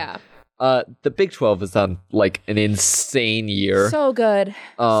on that. Yeah. The Big 12 is on like an insane year. So good.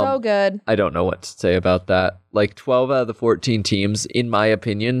 So good. I don't know what to say about that. Like 12 out of the 14 teams, in my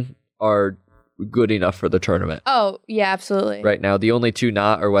opinion, are good enough for the tournament. Oh, yeah, absolutely. Right now, the only 2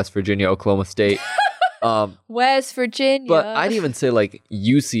 not are West Virginia, Oklahoma State. West Virginia. But I'd even say like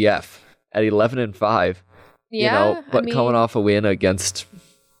UCF at 11-5. Yeah, but coming off a win against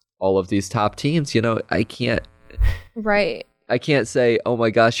all of these top teams, I can't. Right. I can't say, oh my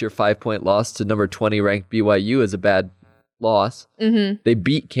gosh, your 5-point loss to number 20 ranked BYU is a bad loss. Mm-hmm. They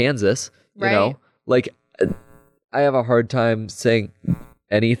beat Kansas. Like I have a hard time saying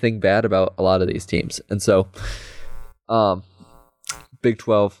anything bad about a lot of these teams, and so, Big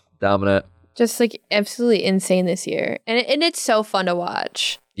 12 dominant. Just like absolutely insane this year, and it's so fun to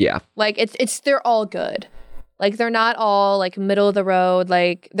watch. Yeah, like they're all good. Like they're not all like middle of the road.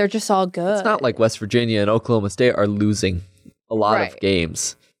 Like they're just all good. It's not like West Virginia and Oklahoma State are losing a lot of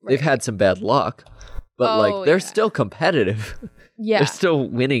games. They've had some bad luck, but they're still competitive. Yeah, they're still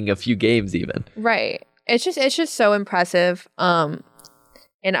winning a few games even. Right. It's just so impressive. And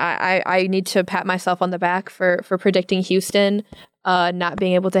I need to pat myself on the back for predicting Houston not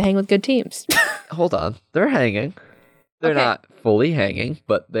being able to hang with good teams. Hold on. They're hanging. They're not fully hanging,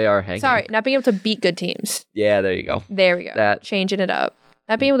 but they are hanging. Sorry, not being able to beat good teams. Yeah, there you go. There we go. That changing it up.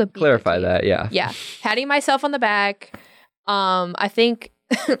 Not being able to beat clarify that, yeah. Yeah. Patting myself on the back. I think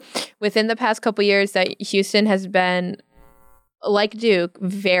within the past couple years that Houston has been, like Duke,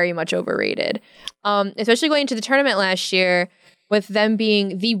 very much overrated. Especially going into the tournament last year with them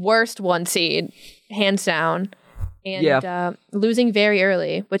being the worst 1 seed, hands down. And losing very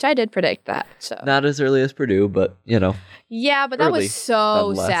early, which I did predict that. So not as early as Purdue, but Yeah, but that was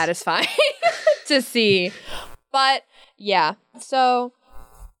so satisfying to see. But yeah, so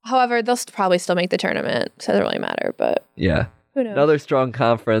however, they'll probably still make the tournament, so it doesn't really matter. But yeah, who knows? Another strong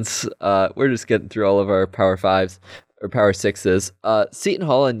conference. We're just getting through all of our Power 5s or Power 6s. Seton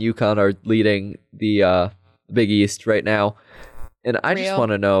Hall and UConn are leading the Big East right now, and I just want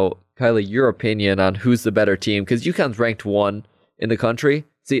to know, Kylie, your opinion on who's the better team, because UConn's ranked 1 in the country.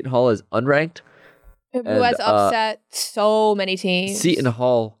 Seton Hall is unranked. Who has upset so many teams. Seton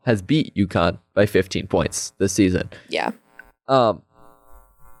Hall has beat UConn by 15 points this season. Yeah.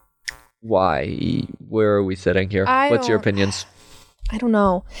 Why? Where are we sitting here? What's your opinions? I don't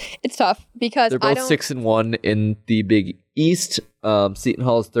know. It's tough because they're both 6-1 in the Big East. Seton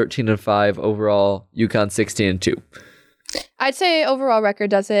Hall is 13-5 overall. UConn 16-2. I'd say overall record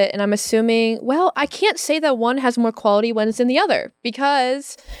does it, and I'm assuming, well, I can't say that one has more quality wins than the other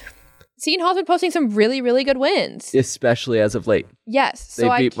because Seton Hall's been posting some really, really good wins. Especially as of late. Yes. They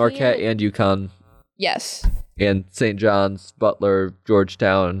beat Marquette and UConn. Yes. And St. John's, Butler,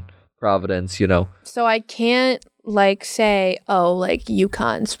 Georgetown, Providence, So I can't say,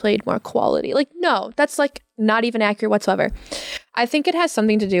 UConn's played more quality. No, that's not even accurate whatsoever. I think it has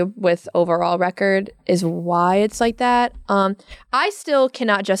something to do with overall record is why it's like that. I still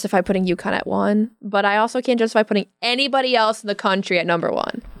cannot justify putting UConn at 1, but I also can't justify putting anybody else in the country at number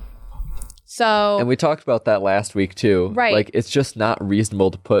 1. So, and we talked about that last week too. Right. It's just not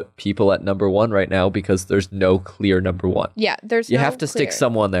reasonable to put people at number 1 right now because there's no clear number 1. Yeah, you have to stick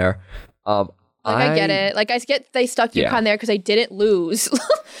someone there. I get it. I get they stuck UConn there because they didn't lose.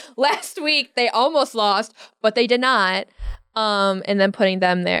 Last week, they almost lost, but they did not. And then putting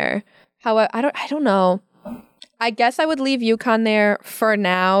them there. However, I don't know. I guess I would leave UConn there for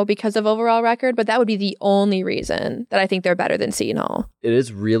now because of overall record, but that would be the only reason that I think they're better than Seton Hall. It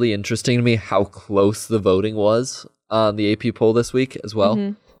is really interesting to me how close the voting was on the AP poll this week as well.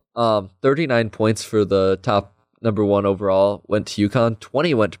 Mm-hmm. 39 points for the top number 1 overall went to UConn,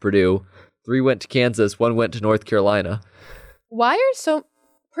 20 went to Purdue, 3 went to Kansas, 1 went to North Carolina.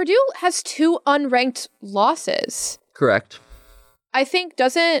 Purdue has 2 unranked losses. Correct. I think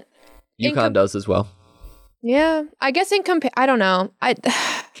doesn't UConn does as well. Yeah, I guess I don't know.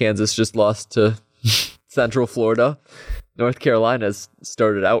 Kansas just lost to Central Florida. North Carolina's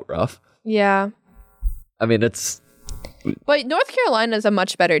started out rough. Yeah. I mean, but North Carolina's a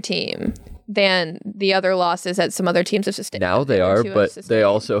much better team than the other losses that some other teams have sustained. Now they are, but they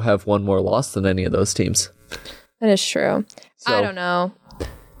also have 1 more loss than any of those teams. That is true. So, I don't know.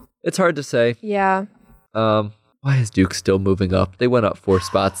 It's hard to say. Yeah. Why is Duke still moving up? They went up 4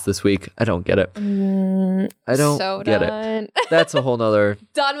 spots this week. I don't get it. I don't get it. That's a whole nother...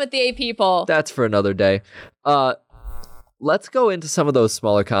 Done with the AP poll. That's for another day. Let's go into some of those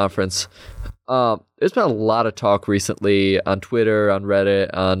smaller conference. There's been a lot of talk recently on Twitter, on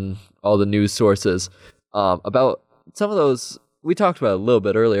Reddit, on all the news sources about some of those... We talked about it a little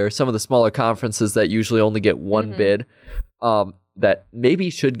bit earlier. Some of the smaller conferences that usually only get 1 bid that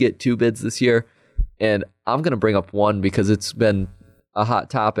maybe should get 2 bids this year. And I'm going to bring up one because it's been a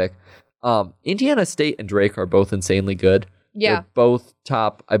hot topic. Indiana State and Drake are both insanely good. Yeah. They're both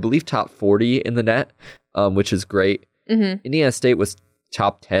top 40 in the net, which is great. Mm-hmm. Indiana State was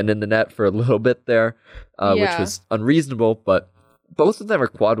top 10 in the net for a little bit there, which was unreasonable, but both of them are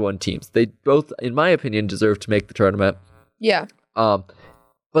quad one teams. They both, in my opinion, deserve to make the tournament. Yeah.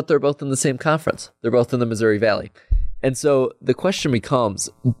 But they're both in the same conference. They're both in the Missouri Valley. And so the question becomes,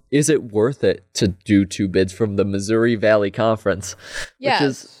 is it worth it to do 2 bids from the Missouri Valley Conference? Yes. Which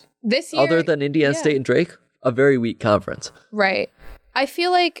is, this year, other than Indiana State and Drake, a very weak conference. Right. I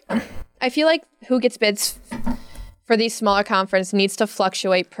feel like who gets bids for these smaller conference needs to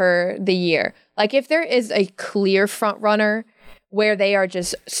fluctuate per the year. Like if there is a clear front runner where they are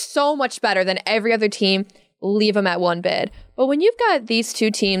just so much better than every other team, leave them at 1 bid. But when you've got these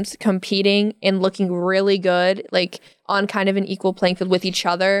 2 teams competing and looking really good, like on kind of an equal playing field with each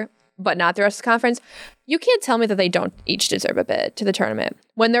other, but not the rest of the conference, you can't tell me that they don't each deserve a bid to the tournament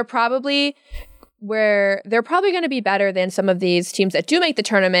when they're probably going to be better than some of these teams that do make the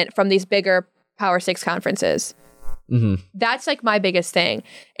tournament from these bigger Power 6 conferences. Mm-hmm. That's like my biggest thing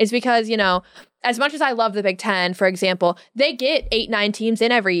is because, you know, as much as I love the Big Ten, for example, they get 8-9 teams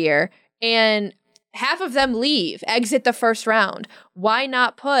in every year and half of them exit the first round. Why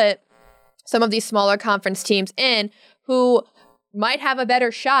not put some of these smaller conference teams in who might have a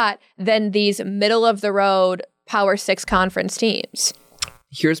better shot than these middle of the road Power 6 conference teams?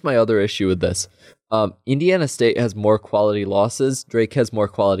 Here's my other issue with this. Indiana State has more quality losses. Drake has more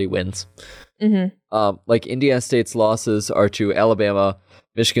quality wins. Mm-hmm. Like Indiana State's losses are to Alabama,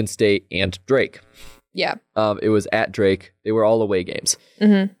 Michigan State, and Drake. Yeah. It was at Drake. They were all away games.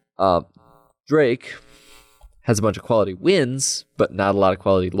 Mm-hmm. Drake has a bunch of quality wins, but not a lot of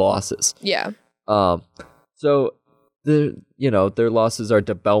quality losses. Yeah. So their losses are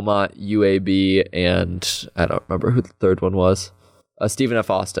to Belmont, UAB, and I don't remember who the third one was. Stephen F.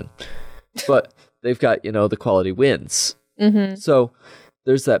 Austin. But they've got, the quality wins. Mm-hmm. So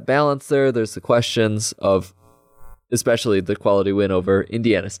there's that balance there. There's the questions of especially the quality win over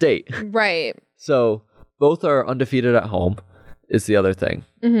Indiana State. Right. So both are undefeated at home is the other thing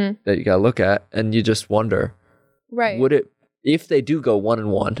that you got to look at. And you just wonder, right? Would it, if they do go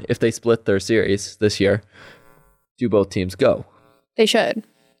 1-1, if they split their series this year, do both teams go? They should.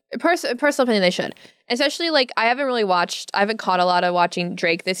 Personal opinion, they should. Especially, like, I haven't caught a lot of watching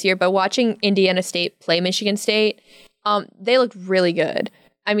Drake this year, but watching Indiana State play Michigan State, they looked really good.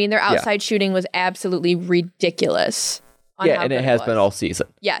 I mean, their outside shooting was absolutely ridiculous. And it has been all season.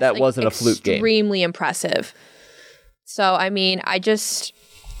 Yes. That wasn't a fluke game. Extremely impressive. So, I mean, I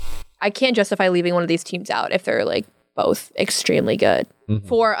can't justify leaving one of these teams out if they're, like, both extremely good. Mm-hmm.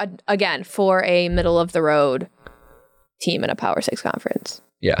 For a middle-of-the-road team in a Power 6 conference.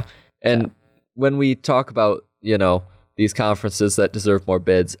 Yeah. And when we talk about, these conferences that deserve more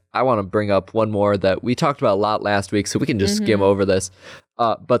bids, I want to bring up one more that we talked about a lot last week, so we can just skim over this.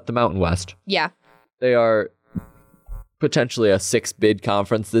 But the Mountain West. Yeah. They are potentially a 6-bid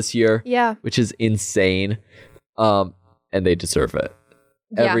conference this year. Yeah. Which is insane. And they deserve it.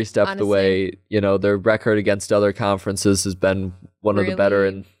 Every step of the way, their record against other conferences has been one of the better,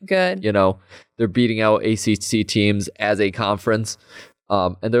 and good. They're beating out ACC teams as a conference,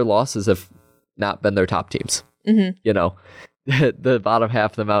 and their losses have not been their top teams. Mm-hmm. The bottom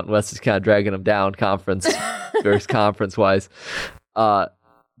half of the Mountain West is kind of dragging them down conference versus conference wise. But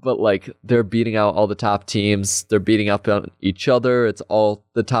like they're beating out all the top teams. They're beating up on each other. It's all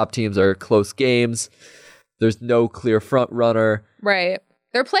the top teams are close games. There's no clear front runner. Right.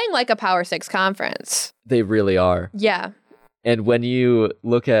 They're playing like a Power 6 conference. They really are. Yeah. And when you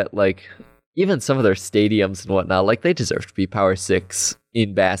look at like even some of their stadiums and whatnot, like they deserve to be Power 6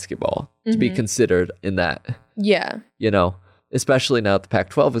 in basketball to be considered in that. Yeah. Especially now that the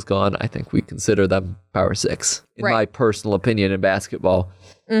Pac-12 is gone, I think we consider them Power 6 in my personal opinion in basketball.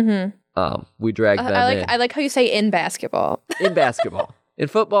 Mm-hmm. We drag them in. I like how you say in basketball. In basketball. In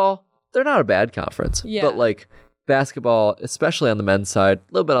football, they're not a bad conference. Yeah. But like basketball, especially on the men's side,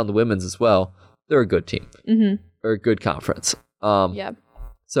 a little bit on the women's as well, they're a good team. Mm-hmm. Or a good conference. Yeah.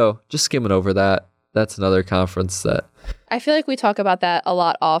 So just skimming over that, that's another conference that... I feel like we talk about that a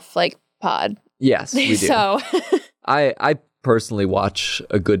lot off like pod. Yes, we do. So... I personally watch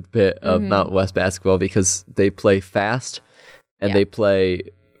a good bit of Mountain West basketball because they play fast and they play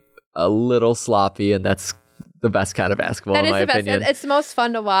a little sloppy, and that's the best kind of basketball in my opinion. It's the most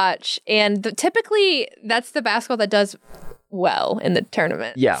fun to watch, and typically that's the basketball that does well in the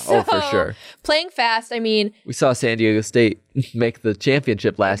tournament. Yeah, so, for sure. Playing fast, I mean... We saw San Diego State make the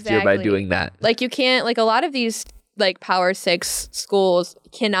championship last year by doing that. Like you can't... Like a lot of these like Power 6 schools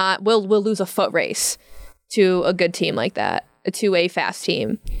will lose a foot race to a good team like that, to a fast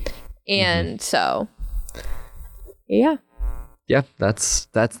team. And so, yeah. Yeah, that's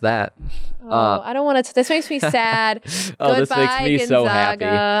that. I don't want to. This makes me sad. Oh, Goodbye, this makes me Gonzaga. so happy.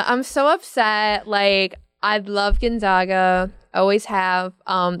 I'm so upset. Like, I love Gonzaga. Always have.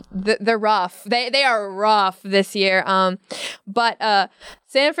 They're rough. They are rough this year. But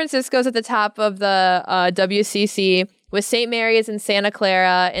San Francisco's at the top of the WCC with St. Mary's and Santa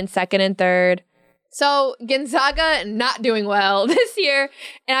Clara in second and third. So Gonzaga not doing well this year,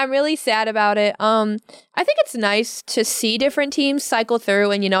 and I'm really sad about it. I think it's nice to see different teams cycle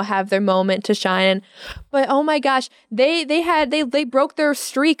through and have their moment to shine. But oh my gosh, they broke their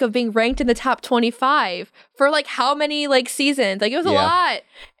streak of being ranked in the top 25 for like how many like seasons? Like it was a lot,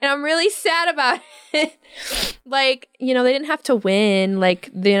 and I'm really sad about it. Like they didn't have to win like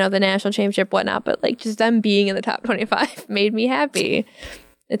the national championship whatnot, but like just them being in the top 25 made me happy.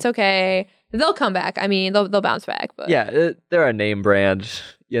 It's okay. They'll come back. I mean, they'll bounce back. But they're a name brand,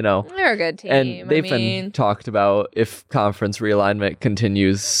 They're a good team. And they've been talked about if conference realignment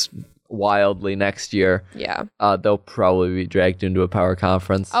continues wildly next year. Yeah. They'll probably be dragged into a power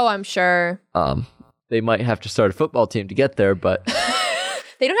conference. Oh, I'm sure. They might have to start a football team to get there, but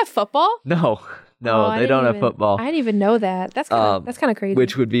they don't have football? No, they don't have football. I didn't even know that. That's kind of crazy.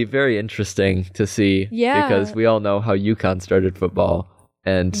 Which would be very interesting to see. Yeah. Because we all know how UConn started football,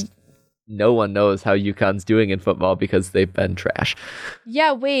 and no one knows how UConn's doing in football because they've been trash.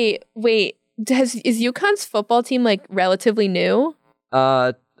 Yeah, wait. Is UConn's football team like relatively new?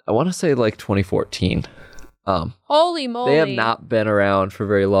 I want to say like 2014. Holy moly. They have not been around for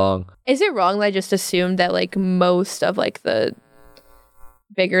very long. Is it wrong that I just assumed that like most of like the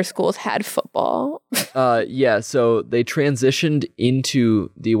bigger schools had football? Yeah, so they transitioned into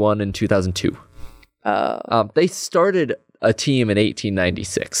D1 in 2002. They started a team in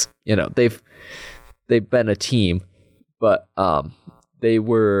 1896. They've been a team, but they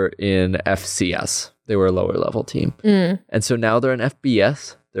were in FCS. They were a lower level team. And so now they're an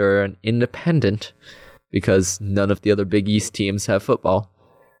FBS. They're an independent because none of the other Big East teams have football.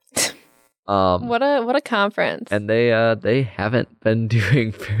 What a conference. And they haven't been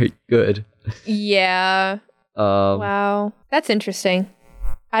doing very good. Yeah. Wow. That's interesting.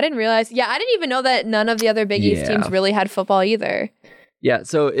 I didn't realize. Yeah, I didn't even know that none of the other Big East teams really had football either. Yeah,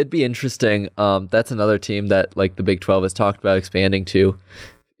 so it'd be interesting. That's another team that like the Big 12 has talked about expanding to,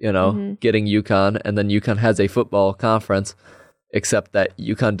 getting UConn, and then UConn has a football conference, except that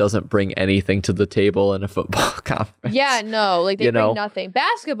UConn doesn't bring anything to the table in a football conference. Yeah, no, like they bring nothing.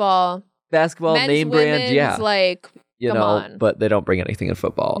 Basketball, men's, name brand, like come on. But they don't bring anything in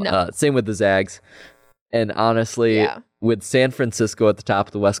football. No. Same with the Zags. And honestly, with San Francisco at the top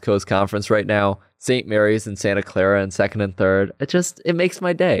of the West Coast Conference right now, St. Mary's and Santa Clara in second and third, it makes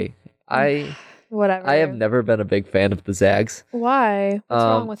my day. Whatever. I have never been a big fan of the Zags. Why? What's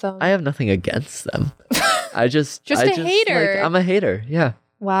wrong with them? I have nothing against them. I just a hater. I'm a hater. Yeah.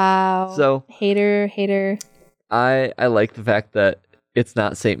 Wow. So hater. I like the fact that it's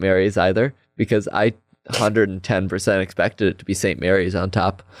not St. Mary's either, because I 110% expected it to be St. Mary's on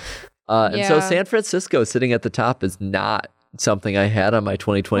top. And so San Francisco sitting at the top is not something I had on my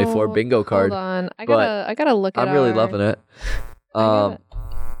 2024 bingo card. Hold on. I gotta look at it. I'm really loving it.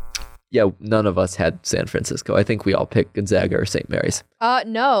 Yeah, none of us had San Francisco. I think we all picked Gonzaga or St. Mary's.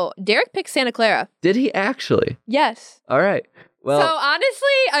 No. Derek picked Santa Clara. Did he actually? Yes. All right. Well, so honestly,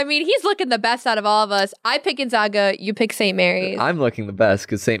 I mean, he's looking the best out of all of us. I pick Gonzaga, you pick St. Mary's. I'm looking the best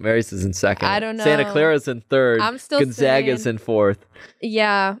because St. Mary's is in second. I don't know. Santa Clara's in third. I'm still Gonzaga's in fourth.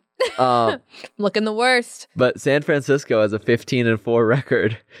 Yeah. Looking the worst. But San Francisco has a 15-4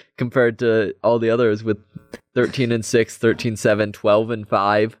 record compared to all the others with 13-6, 13-7,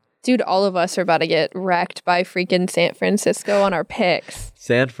 12-5. Dude, all of us are about to get wrecked by freaking San Francisco on our picks.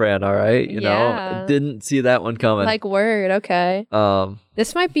 San Fran, all right. You know, didn't see that one coming. Like, word, okay.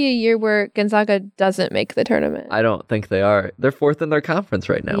 This might be a year where Gonzaga doesn't make the tournament. I don't think they are. They're fourth in their conference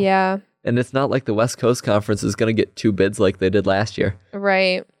right now. Yeah. And it's not like the West Coast Conference is going to get 2 bids like they did last year.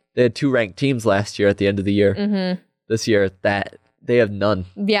 Right. They had 2 ranked teams last year at the end of the year. Mm-hmm. This year, they have none.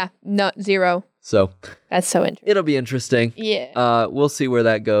 Yeah, no, 0. So that's so interesting. It'll be interesting. Yeah. We'll see where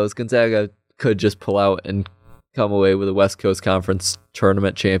that goes. Gonzaga could just pull out and come away with a West Coast Conference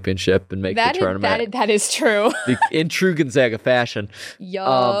tournament championship and make the tournament. That is true. In true Gonzaga fashion.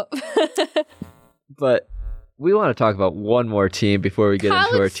 Yup. But we want to talk about one more team before we get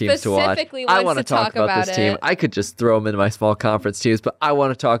into our teams to watch. I want to talk about this team. I could just throw them into my small conference teams, but I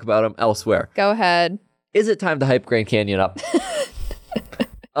want to talk about them elsewhere. Go ahead. Is it time to hype Grand Canyon up?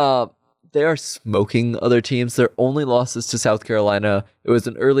 They are smoking other teams. Their only losses to South Carolina. It was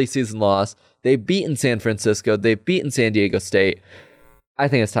an early season loss. They've beaten San Francisco. They've beaten San Diego State. I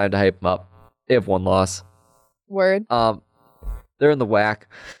think it's time to hype them up. They have 1 loss. Word. They're in the WAC.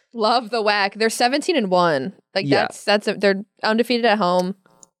 Love the WAC. They're 17-1. Like they're undefeated at home.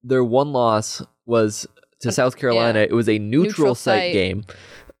 Their one loss was to South Carolina. Yeah. It was a neutral site game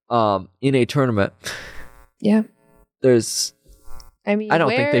in a tournament. Yeah. I don't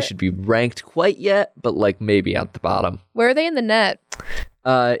think they should be ranked quite yet, but like maybe at the bottom. Where are they in the net?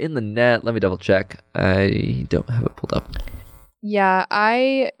 In the net, let me double check. I don't have it pulled up.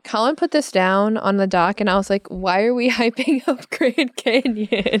 Yeah, Colin put this down on the doc, and I was like, why are we hyping up Grand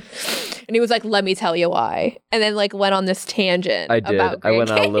Canyon? And he was like, let me tell you why. And then like went on this tangent. I did. I went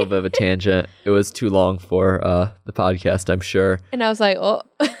on a little bit of a tangent. It was too long for the podcast, I'm sure. And I was like, oh.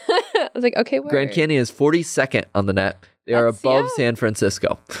 I was like, okay, where? Grand Canyon is 42nd on the net. They are above San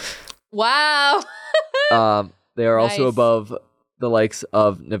Francisco. Wow. They are also above the likes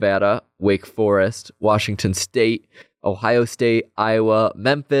of Nevada, Wake Forest, Washington State, Ohio State, Iowa,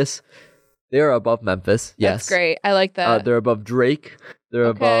 Memphis. They're above Memphis. Yes. That's great. I like that. They're above Drake. They're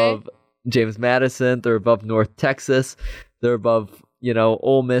above James Madison. They're above North Texas. They're above,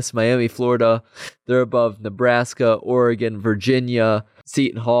 Ole Miss, Miami, Florida. They're above Nebraska, Oregon, Virginia,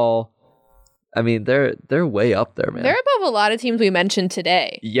 Seton Hall. I mean, they're way up there, man. They're above a lot of teams we mentioned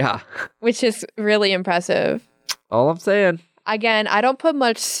today. Yeah. Which is really impressive. All I'm saying. Again, I don't put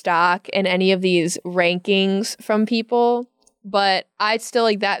much stock in any of these rankings from people, but I still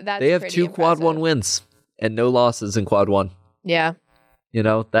like that. That's they have pretty 2 impressive. quad 1 wins and no losses in quad 1. Yeah.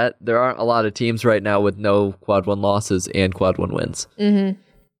 That there aren't a lot of teams right now with no quad 1 losses and quad 1 wins.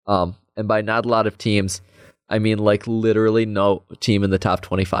 Mm-hmm. And by not a lot of teams, I mean like literally no team in the top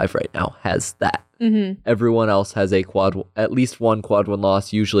 25 right now has that. Mm-hmm. Everyone else has at least one quad 1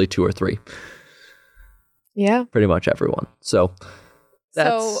 loss, usually 2 or 3. Yeah. Pretty much everyone. So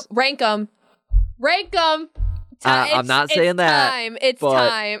rank them. I'm not saying that. It's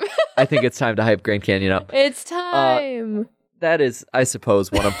time. I think it's time to hype Grand Canyon up. It's time. That is, I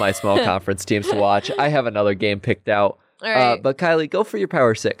suppose, one of my small conference teams to watch. I have another game picked out. All right. But Kylie, go for your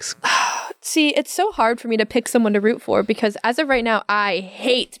Power 6. See, it's so hard for me to pick someone to root for because as of right now, I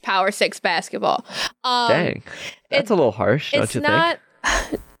hate Power 6 basketball. Dang. That's a little harsh, don't you think?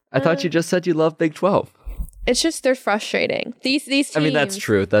 I thought you just said you love Big 12. It's just they're frustrating. These teams. I mean, that's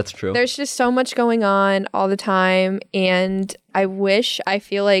true. There's just so much going on all the time, and I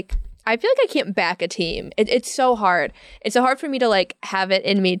feel like I can't back a team. It's so hard. It's so hard for me to like have it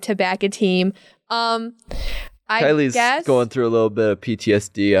in me to back a team. Kylie's going through a little bit of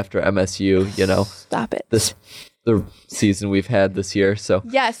PTSD after MSU. Stop it. The season we've had this year. So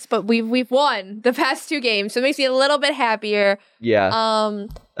yes, but we've won the past 2 games, so it makes me a little bit happier. Yeah.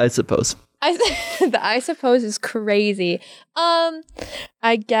 I suppose. I suppose is crazy.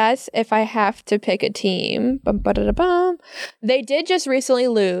 I guess if I have to pick a team, they did just recently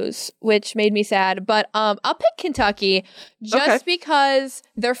lose, which made me sad. But I'll pick Kentucky just because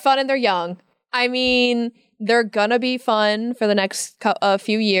they're fun and they're young. I mean, they're gonna be fun for the next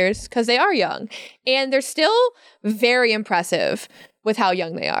few years because they are young, and they're still very impressive with how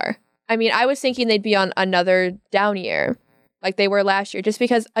young they are. I mean, I was thinking they'd be on another down year, like they were last year, just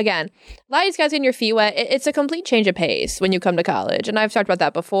because, again, a lot of these guys getting your feet wet, it's a complete change of pace when you come to college. And I've talked about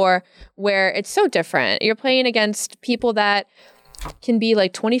that before, where it's so different. You're playing against people that can be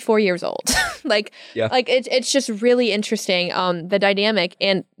like 24 years old. It's just really interesting, the dynamic,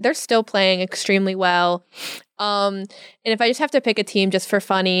 and they're still playing extremely well. And if I just have to pick a team just for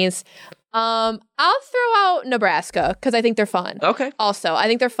funnies, I'll throw out Nebraska because I think they're fun. Okay. Also, I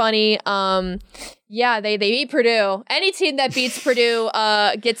think they're funny. They beat Purdue. Any team that beats Purdue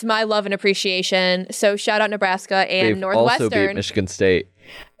gets my love and appreciation. So shout out Nebraska and Northwestern. They've also beat Michigan State.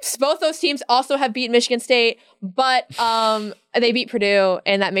 Both those teams also have beaten Michigan State, but they beat Purdue,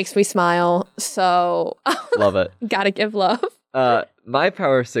 and that makes me smile. So love it. Gotta give love. My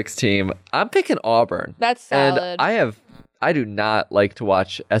Power 6 team, I'm picking Auburn. That's solid. And I do not like to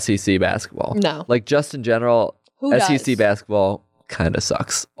watch SEC basketball. No. Like, just in general, SEC does? basketball kind of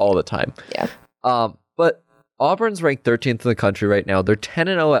sucks all the time. Yeah. But Auburn's ranked 13th in the country right now. They're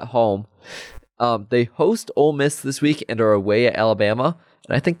 10-0 at home. They host Ole Miss this week and are away at Alabama.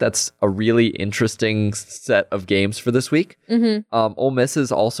 And I think that's a really interesting set of games for this week. Mm-hmm. Ole Miss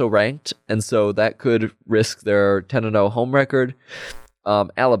is also ranked, and so that could risk their 10-0 home record.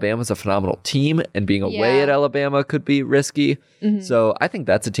 Alabama's a phenomenal team, and being away at Alabama could be risky. Mm-hmm. So I think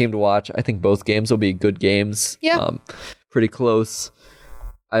that's a team to watch. I think both games will be good games. Yeah. Pretty close.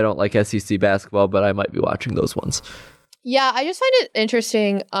 I don't like SEC basketball, but I might be watching those ones. Yeah, I just find it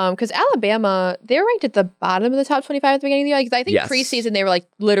interesting because Alabama, they're ranked at the bottom of the top 25 at the beginning of the year. Like, I think preseason they were like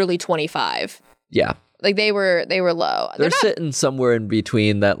literally 25. Yeah. Like they were low. They're sitting somewhere in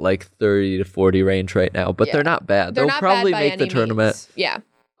between that like 30 to 40 range right now, but they're not bad. They'll probably make the tournament. Means.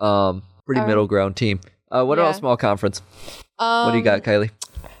 Yeah. Pretty middle ground team. What about small conference? What do you got, Kylie?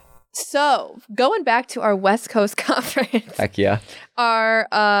 So going back to our West Coast Conference. Heck yeah.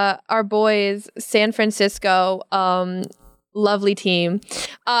 Our boys, San Francisco, lovely team,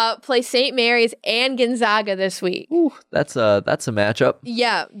 play St. Mary's and Gonzaga this week. Ooh, that's a matchup.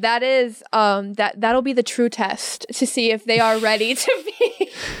 Yeah, that is that'll be the true test to see if they are ready to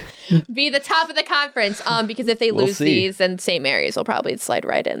be the top of the conference. Because if they lose these, then St. Mary's will probably slide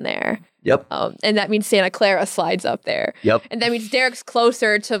right in there. Yep. And that means Santa Clara slides up there. Yep. And that means Derek's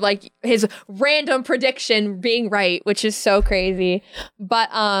closer to like his random prediction being right, which is so crazy. But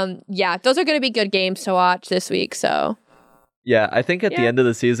yeah, those are going to be good games to watch this week. So. Yeah, I think at the end of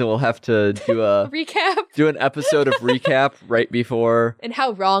the season we'll have to do a recap, do an episode of recap right before and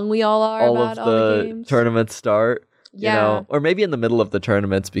how wrong we all are all about of all the games. Tournaments start. Yeah, you know, or maybe in the middle of the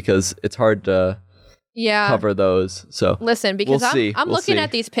tournaments because it's hard to cover those. So listen, because I'm looking at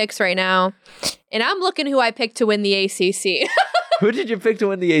these picks right now, and I'm looking who I picked to win the ACC. Who did you pick to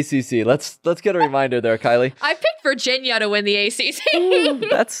win the ACC? Let's get a reminder there, Kylie. I picked Virginia to win the ACC. Ooh,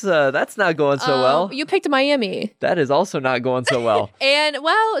 that's not going so well. You picked Miami. That is also not going so well. And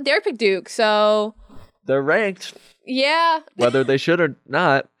well, Derek picked Duke, so they're ranked. Yeah. Whether they should or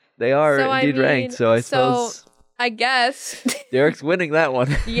not, they are indeed ranked. So I suppose. I guess Derek's winning that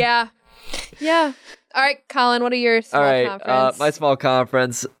one. Yeah. All right, Colin, what are your small conference? My small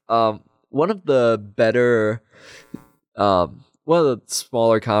conference. One of the better. One of the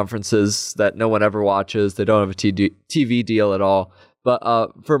smaller conferences that no one ever watches. They don't have a TV deal at all. But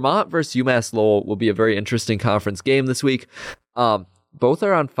Vermont versus UMass Lowell will be a very interesting conference game this week. Both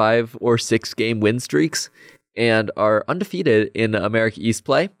are on 5 or 6 game win streaks and are undefeated in America East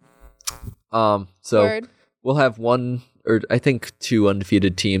play. So we'll have 1 or I think 2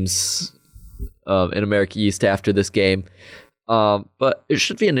 undefeated teams in America East after this game. But it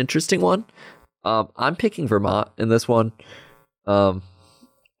should be an interesting one. I'm picking Vermont in this one. I'm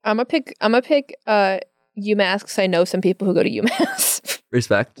gonna pick UMass because I know some people who go to UMass.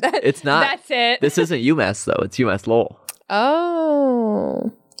 Respect. It's not. That's it. This isn't UMass though. It's UMass Lowell.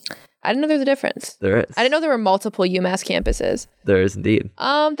 Oh, I didn't know there was a difference. There is. I didn't know there were multiple UMass campuses. There is indeed.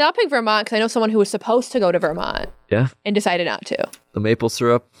 I'll pick Vermont because I know someone who was supposed to go to Vermont. Yeah. And decided not to. The maple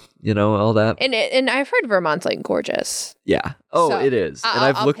syrup, all that. And I've heard Vermont's like gorgeous. Yeah. Oh, so, it is. And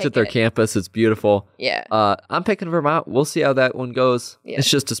I've looked at their campus. It's beautiful. Yeah. I'm picking Vermont. We'll see how that one goes. Yeah. It's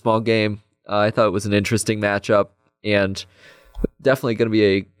just a small game. I thought it was an interesting matchup and definitely going to be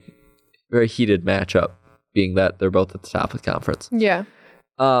a very heated matchup, being that they're both at the top of the conference. Yeah.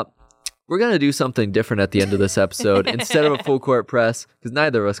 We're going to do something different at the end of this episode. Instead of a full court press, because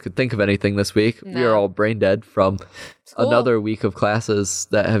neither of us could think of anything this week. No. We are all brain dead from another week of classes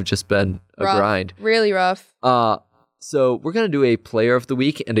that have just been a grind. Really rough. So we're going to do a player of the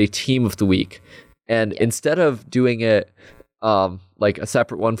week and a team of the week. And instead of doing it like a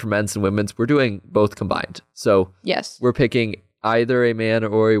separate one for men's and women's, we're doing both combined. So we're picking either a man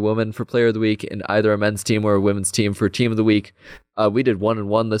or a woman for player of the week and either a men's team or a women's team for team of the week. We did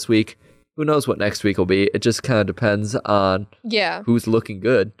 1-1 this week. Who knows what next week will be? It just kind of depends on who's looking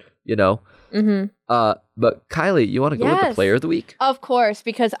good, Mm-hmm. But Kylie, you want to go with the player of the week? Of course,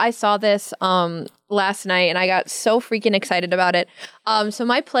 because I saw this last night and I got so freaking excited about it. So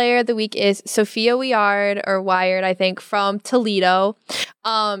my player of the week is Sophia Wired, I think, from Toledo.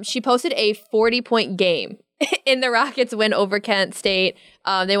 She posted a 40-point game in the Rockets win over Kent State.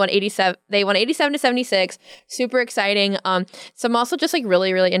 They won 87-76. Super exciting. Some also just like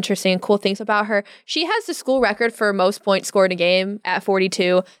really, really interesting and cool things about her. She has the school record for most points scored in a game at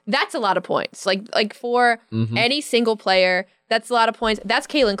 42. That's a lot of points. Like for any single player, that's a lot of points. That's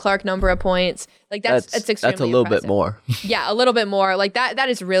Caitlin Clark number of points. Like that's extremely That's a little impressive. bit more. Yeah, a little bit more. Like that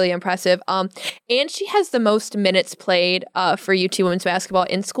is really impressive. And she has the most minutes played for UT women's basketball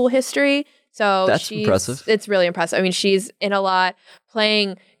in school history. So that's impressive. It's really impressive. I mean, she's in a lot,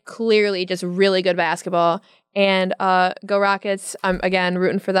 playing clearly just really good basketball. And go Rockets! I'm again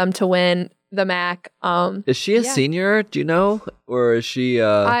rooting for them to win the MAC. Is she a senior? Do you know, or is she?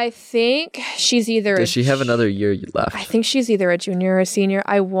 I think she's either. Does she have another year left? I think she's either a junior or a senior.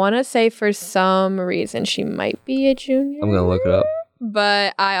 I want to say for some reason she might be a junior. I'm gonna look it up,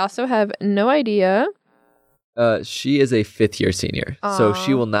 but I also have no idea. She is a 5th-year senior, so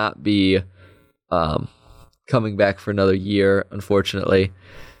she will not be coming back for another year, unfortunately.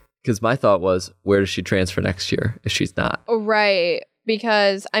 Because my thought was, where does she transfer next year if she's not? Right.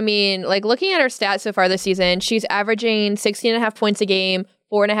 Because, I mean, like looking at her stats so far this season, she's averaging 16.5 points a game,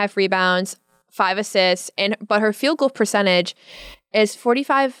 4.5 rebounds, 5 assists, but her field goal percentage is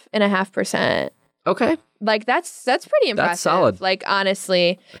 45.5%. Okay. Like that's pretty impressive. That's solid. Like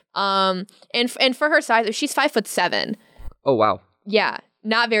honestly, and for her size, she's 5'7". Oh wow. Yeah,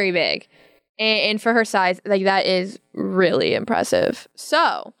 not very big, and for her size, like that is really impressive.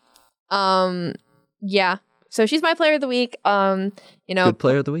 So, yeah. So she's my player of the week. Good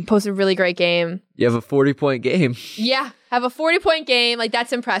player of the week. Posted a really great game. You have a 40-point game. Yeah, have a 40-point game. Like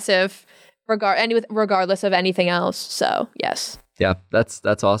that's impressive, regardless of anything else. So yes. Yeah,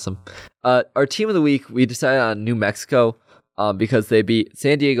 that's awesome. Our team of the week, we decided on New Mexico because they beat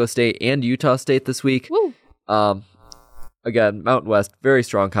San Diego State and Utah State this week. Woo. Again, Mountain West, very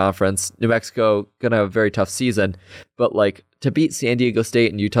strong conference. New Mexico gonna have a very tough season, but like to beat San Diego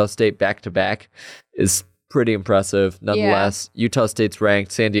State and Utah State back to back is pretty impressive. Nonetheless, Utah State's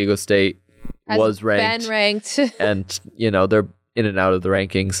ranked. San Diego State was ranked. Been ranked, and they're in and out of the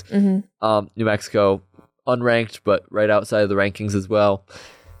rankings. Mm-hmm. New Mexico, unranked, but right outside of the rankings as well.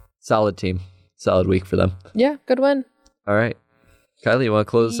 Solid team. Solid week for them. Yeah, good one. All right. Kylie, you want to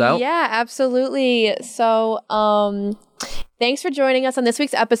close us out? Yeah, absolutely. So, thanks for joining us on this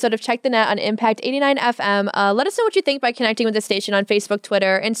week's episode of Check the Net on Impact 89 FM. Let us know what you think by connecting with the station on Facebook,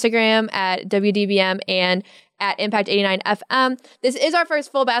 Twitter, Instagram at WDBM and at Impact 89 FM. This is our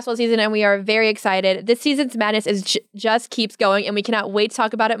first full basketball season, and we are very excited. This season's madness is just keeps going, and we cannot wait to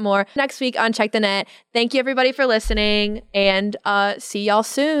talk about it more next week on Check the Net. Thank you, everybody, for listening, and see y'all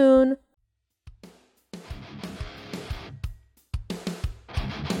soon.